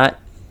is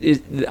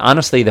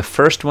honestly, the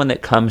first one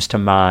that comes to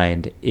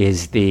mind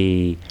is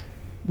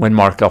when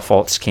Markel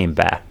Fultz came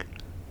back.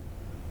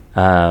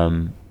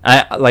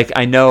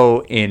 I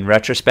know in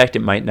retrospect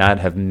it might not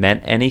have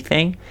meant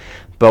anything,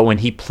 but when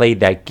he played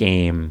that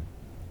game,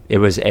 it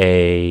was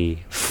a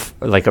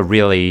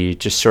really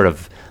just sort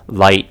of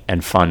light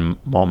and fun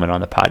moment on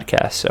the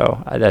podcast.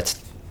 So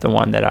that's the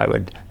one that I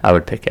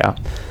would pick out.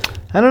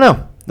 I don't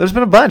know. There's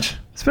been a bunch.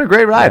 It's been a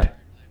great ride. Yeah.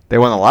 They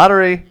won the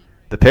lottery.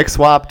 The pick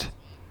swapped.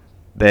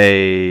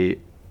 They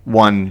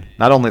won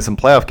not only some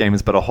playoff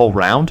games but a whole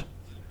round.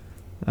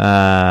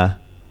 It's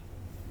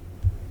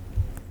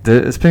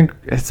been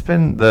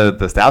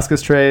the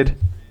Stauskas trade.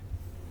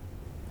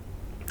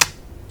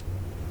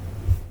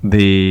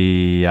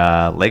 The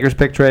Lakers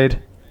pick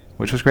trade,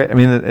 which was great. I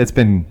mean, it's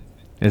been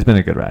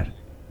a good ride.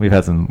 We've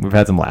had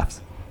some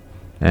laughs,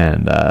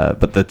 and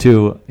but the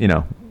two,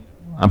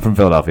 I'm from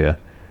Philadelphia.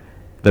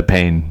 The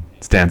pain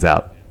stands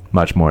out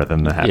much more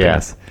than the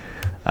happiness,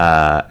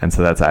 and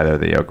so that's either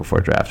the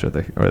Okafor draft or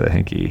the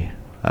Hinkie.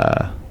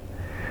 I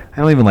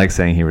don't even like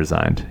saying he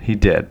resigned. He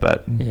did,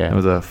 but it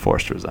was a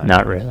forced resign.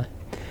 Not really.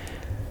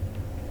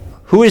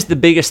 Who is the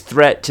biggest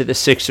threat to the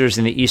Sixers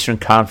in the Eastern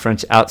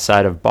Conference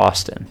outside of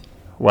Boston?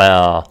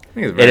 Well,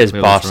 it is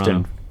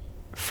Boston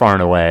far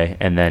and away,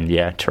 and then,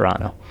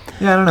 Toronto.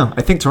 Yeah, I don't know.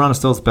 I think Toronto's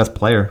still his best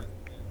player.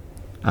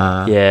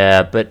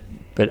 But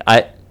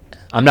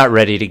I'm not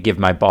ready to give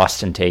my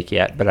Boston take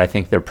yet, but I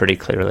think they're pretty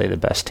clearly the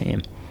best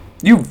team.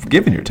 You've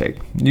given your take.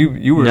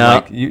 You were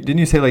didn't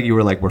you say you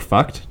were we're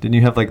fucked? Didn't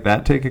you have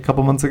that take a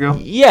couple months ago?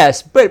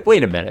 Yes, but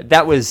wait a minute.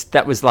 That was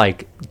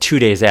 2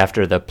 days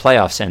after the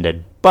playoffs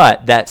ended.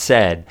 But that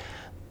said,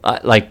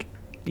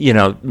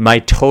 my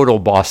total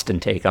Boston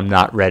take, I'm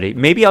not ready.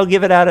 Maybe I'll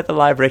give it out at the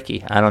Live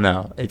Ricky. I don't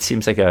know. It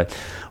seems like a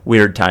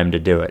weird time to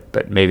do it,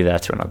 but maybe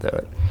that's when I'll do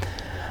it.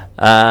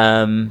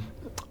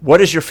 What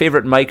is your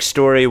favorite Mike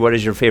story? What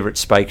is your favorite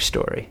Spike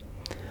story?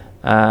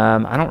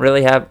 I don't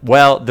really have...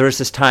 Well, there was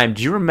this time.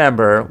 Do you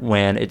remember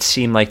when it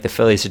seemed like the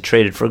Phillies had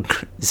traded for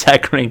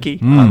Zach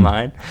Greinke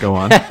online? Go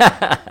on.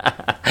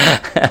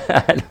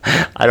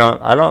 I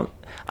don't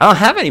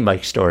have any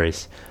Mike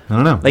stories. I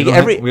don't know. We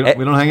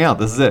don't hang out.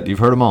 This is it. You've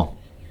heard them all.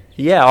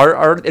 Yeah,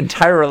 our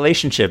entire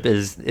relationship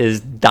is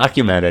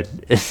documented,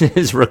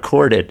 is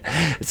recorded.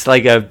 It's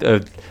like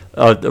a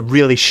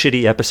really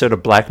shitty episode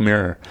of Black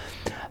Mirror.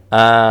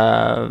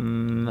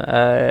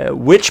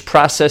 Which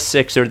process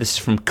Sixer? This is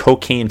from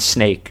Cocaine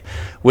Snake.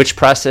 Which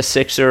process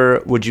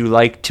Sixer would you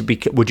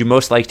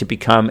most like to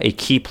become a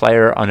key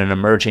player on an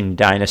emerging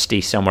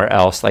dynasty somewhere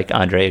else, like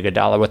Andre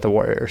Iguodala with the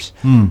Warriors?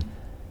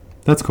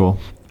 That's cool.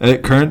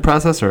 Current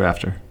process or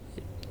after?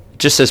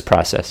 Just says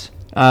process.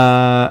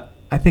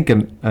 I think a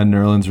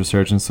Nerlens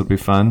resurgence would be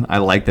fun. I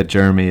like that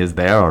Jeremy is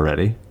there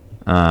already.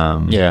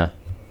 Yeah,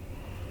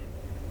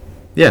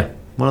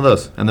 one of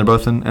those, and they're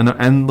both in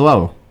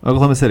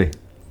Oklahoma City.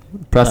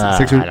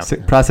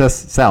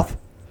 Process South.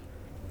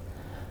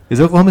 Is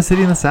Oklahoma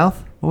City in the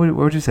South? Where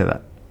would you say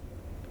that?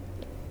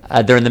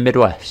 They're in the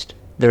Midwest.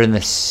 They're in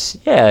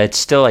it's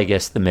still, I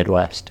guess, the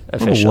Midwest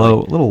officially. A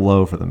little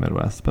low for the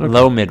Midwest, but okay.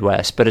 Low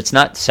Midwest, but it's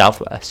not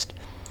Southwest.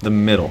 The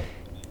Middle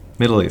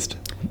East.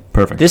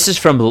 Perfect. This is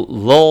from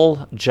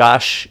Lowell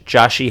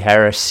Joshy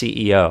Harris,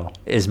 CEO.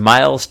 Is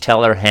Miles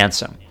Teller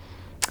handsome?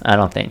 I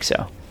don't think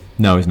so.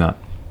 No, he's not.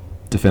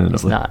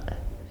 Definitively. He's not.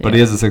 But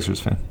he is a Sixers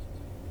fan.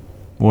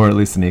 Or at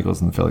least an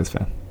Eagles and Phillies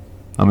fan.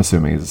 I'm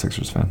assuming he's a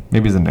Sixers fan.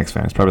 Maybe he's a Knicks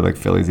fan. He's probably like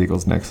Phillies,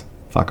 Eagles, Knicks.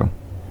 Fuck him.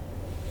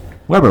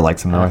 Weber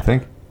likes him, though, I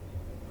think.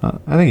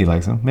 I think he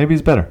likes him. Maybe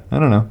he's better. I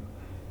don't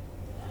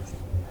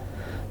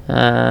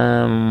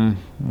know.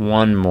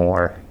 One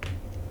more.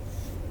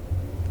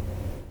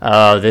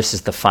 Oh, this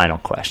is the final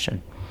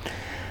question.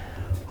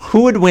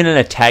 Who would win in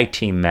a tag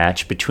team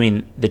match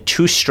between the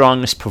two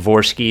strongest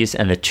Pavorskis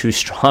and the two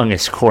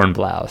strongest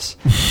Kornblaus?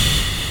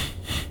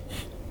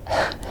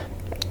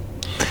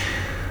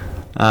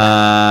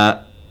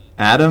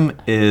 Adam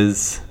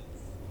is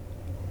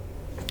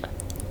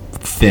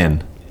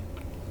thin.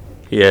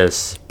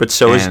 Yes, but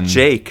so is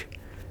Jake.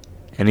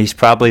 And he's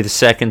probably the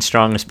second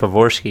strongest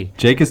Pavorski.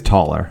 Jake is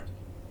taller,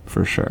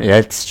 for sure.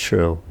 Yeah, that's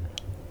true.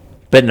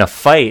 But in a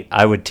fight,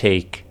 I would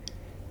take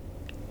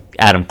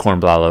Adam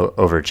Kornblau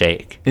over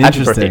Jake.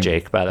 Happy birthday,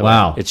 Jake, by the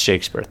way. It's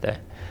Jake's birthday.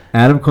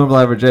 Adam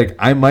Kornblau over Jake.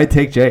 I might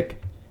take Jake.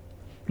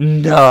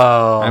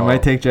 No. I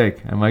might take Jake.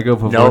 I might go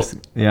Pavorski.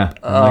 Nope. Yeah,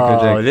 I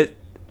might go Jake.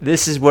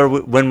 This is where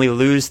when we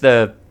lose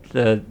the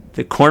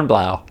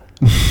Kornblau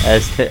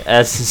as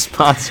the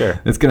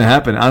sponsor. It's going to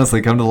happen.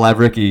 Honestly, come to the Live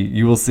Ricky.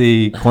 You will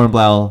see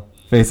Kornblau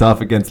face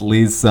off against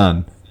Lee's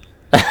son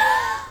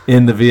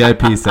in the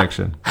VIP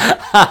section.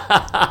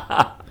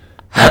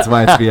 That's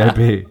why it's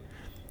VIP.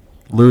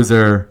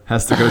 Loser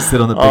has to go sit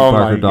on the Big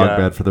Parker dog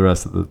bed for the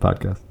rest of the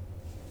podcast.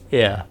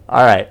 Yeah.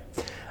 All right.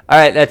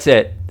 That's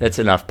it. That's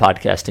enough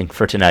podcasting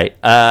for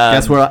tonight.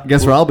 Guess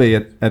where I'll be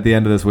at the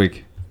end of this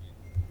week?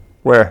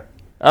 Where?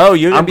 Oh,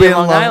 you're going to be in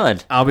Long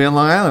Island. I'll be in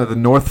Long Island at the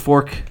North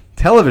Fork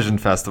Television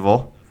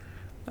Festival,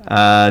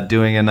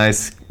 doing a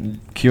nice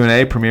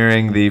Q&A,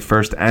 premiering the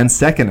first and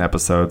second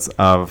episodes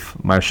of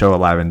my show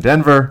Alive in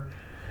Denver.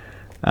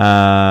 Come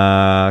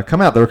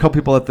out. There were a couple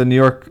people at the New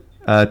York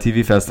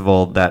TV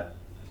Festival that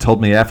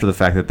told me after the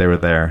fact that they were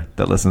there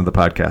that listened to the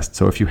podcast.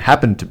 So if you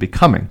happen to be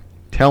coming,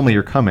 tell me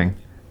you're coming.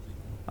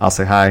 I'll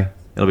say hi.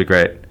 It'll be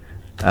great.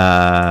 It's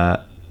going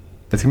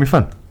to be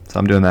fun. So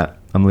I'm doing that.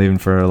 I'm leaving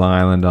for Long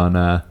Island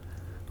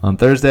on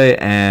Thursday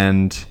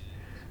and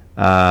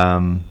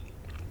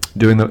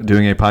doing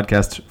a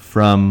podcast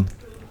from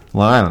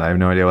Long Island. I have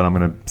no idea what I'm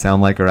going to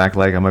sound like or act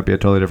like. I might be a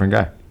totally different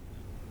guy.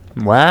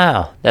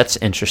 Wow, that's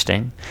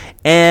interesting.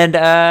 And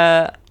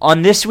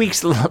on this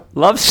week's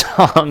love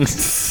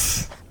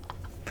songs,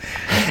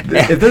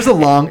 if there's a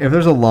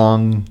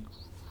long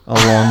a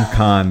long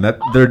con that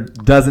there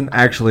doesn't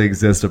actually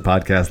exist a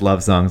podcast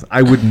Love Songs,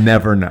 I would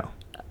never know.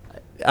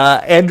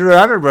 Andrew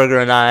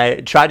Underberger and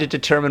I tried to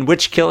determine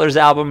which Killers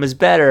album is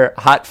better,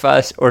 Hot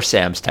Fuss or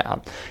Sam's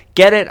Town.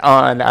 Get it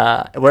on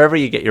wherever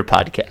you get your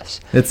podcasts.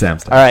 It's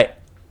Sam's Town. All right.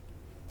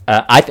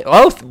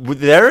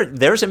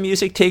 There's a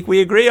music take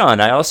we agree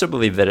on. I also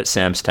believe that it's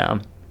Sam's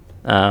Town.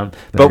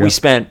 But we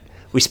spent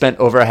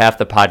over half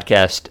the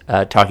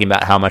podcast talking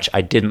about how much I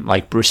didn't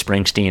like Bruce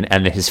Springsteen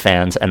and his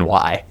fans and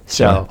why.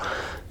 So,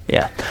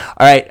 yeah.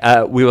 All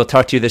right. We will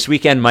talk to you this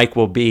weekend. Mike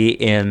will be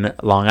in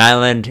Long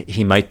Island.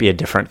 He might be a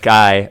different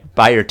guy.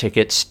 Buy your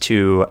tickets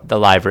to the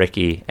Live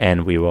Ricky,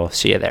 and we will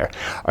see you there.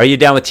 Are you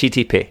down with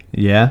TTP?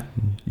 Yeah.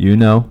 You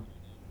know.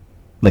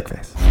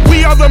 Lickface.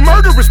 We are the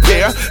murderers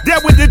pair.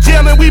 That went to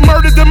jail and we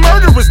murdered the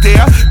murderers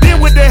there.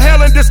 Then went to hell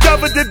and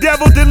discovered the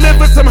devil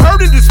delivered some hurt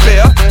and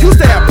despair.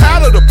 Used to have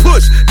powder to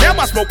push. Now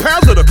I smoke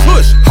pounds of the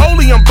kush.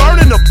 Holy, I'm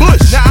burning the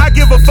bush. Now I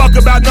give a fuck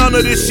about none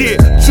of this shit.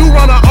 You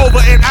run her over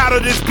and out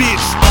of this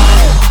bitch.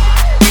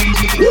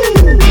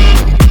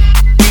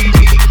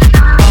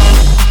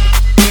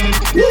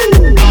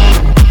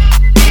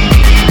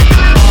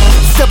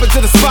 Step into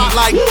the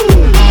spotlight.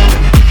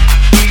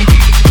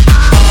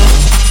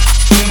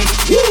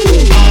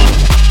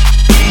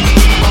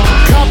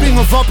 Copying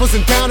of uppers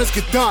and downers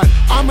get done.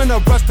 I'm in a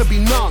rush to be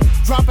numb.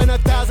 Dropping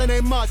 1,000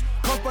 ain't much.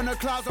 Come from the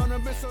clouds on a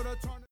missile to turn.